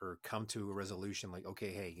or come to a resolution. Like, okay,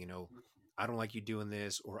 hey, I don't like you doing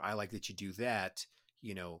this, or I like that you do that.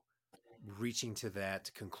 Reaching to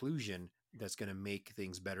that conclusion that's going to make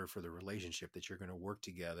things better for the relationship, that you're going to work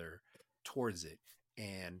together towards it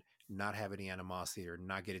and not have any animosity or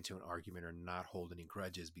not get into an argument or not hold any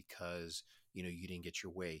grudges because, you didn't get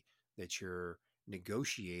your way, that you're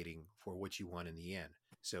negotiating for what you want in the end.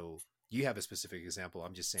 So you have a specific example.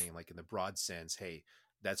 I'm just saying, like, in the broad sense, hey,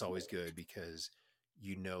 that's always good because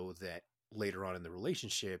that later on in the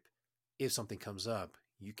relationship, if something comes up,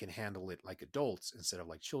 you can handle it like adults instead of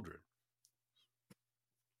like children.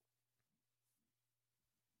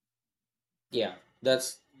 Yeah,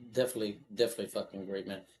 that's definitely fucking great,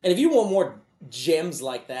 man. And if you want more gems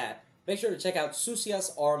like that, make sure to check out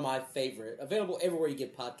Sucias Are My Favorite. Available everywhere you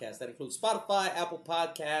get podcasts. That includes Spotify, Apple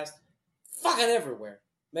Podcasts, fucking everywhere.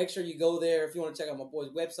 Make sure you go there. If you want to check out my boy's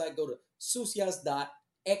website, go to sucias.xyz.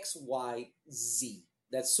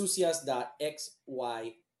 That's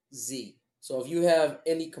sucias.xyz. So if you have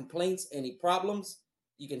any complaints, any problems,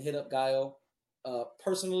 you can hit up Gaio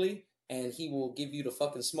personally, and he will give you the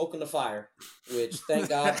fucking smoke and the fire, which, thank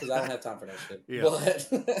God, because I don't have time for that shit. Yeah. But,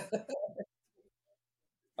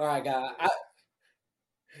 all right, guy.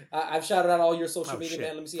 I've shouted out all your social media,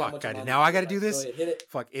 man. Let me see how much now I got to do this? Go ahead, hit it.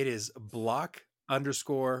 Fuck, it is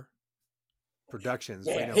Block_Productions.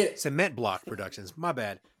 Yeah, Cement Block Productions. My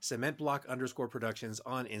bad. Cement Block_Productions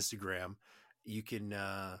on Instagram. You can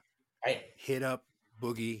hit up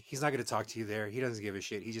Boogie. He's not going to talk to you there. He doesn't give a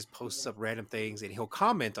shit. He just posts up random things and he'll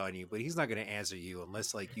comment on you, but he's not going to answer you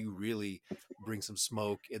unless like you really bring some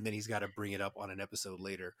smoke, and then he's got to bring it up on an episode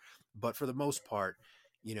later. But for the most part,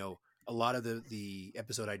 a lot of the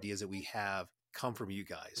episode ideas that we have come from you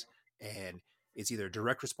guys, and it's either a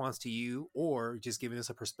direct response to you or just giving us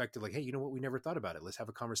a perspective like, hey, you know what? We never thought about it. Let's have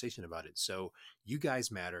a conversation about it. So you guys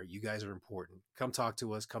matter. You guys are important. Come talk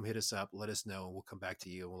to us. Come hit us up. Let us know. We'll come back to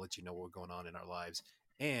you and we'll let you know what's going on in our lives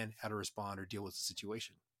and how to respond or deal with the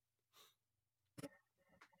situation.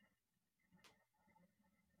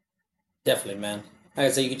 Definitely, man. Like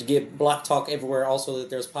I said, you can get Block Talk everywhere. Also, that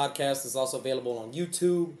there's podcasts. It's also available on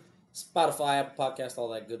YouTube, Spotify, Apple Podcast, all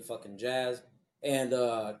that good fucking jazz. And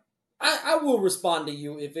I will respond to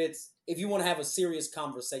you if you want to have a serious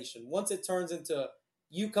conversation. Once it turns into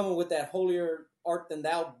you coming with that holier art than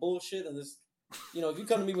thou bullshit, and this, if you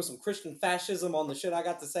come to me with some Christian fascism on the shit I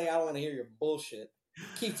got to say, I don't want to hear your bullshit.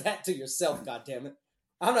 Keep that to yourself, goddammit.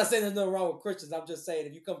 I'm not saying there's nothing wrong with Christians. I'm just saying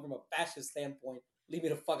if you come from a fascist standpoint, leave me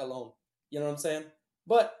the fuck alone. You know what I'm saying?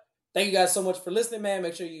 But thank you guys so much for listening, man.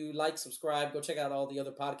 Make sure you like, subscribe, go check out all the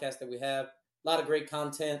other podcasts that we have. A lot of great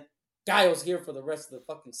content. Gaio's here for the rest of the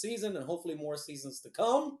fucking season and hopefully more seasons to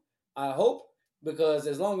come. I hope, because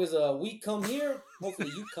as long as we come here, hopefully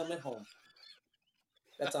you come at home.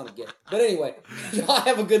 That's on a gift. But anyway, y'all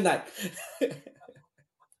have a good night.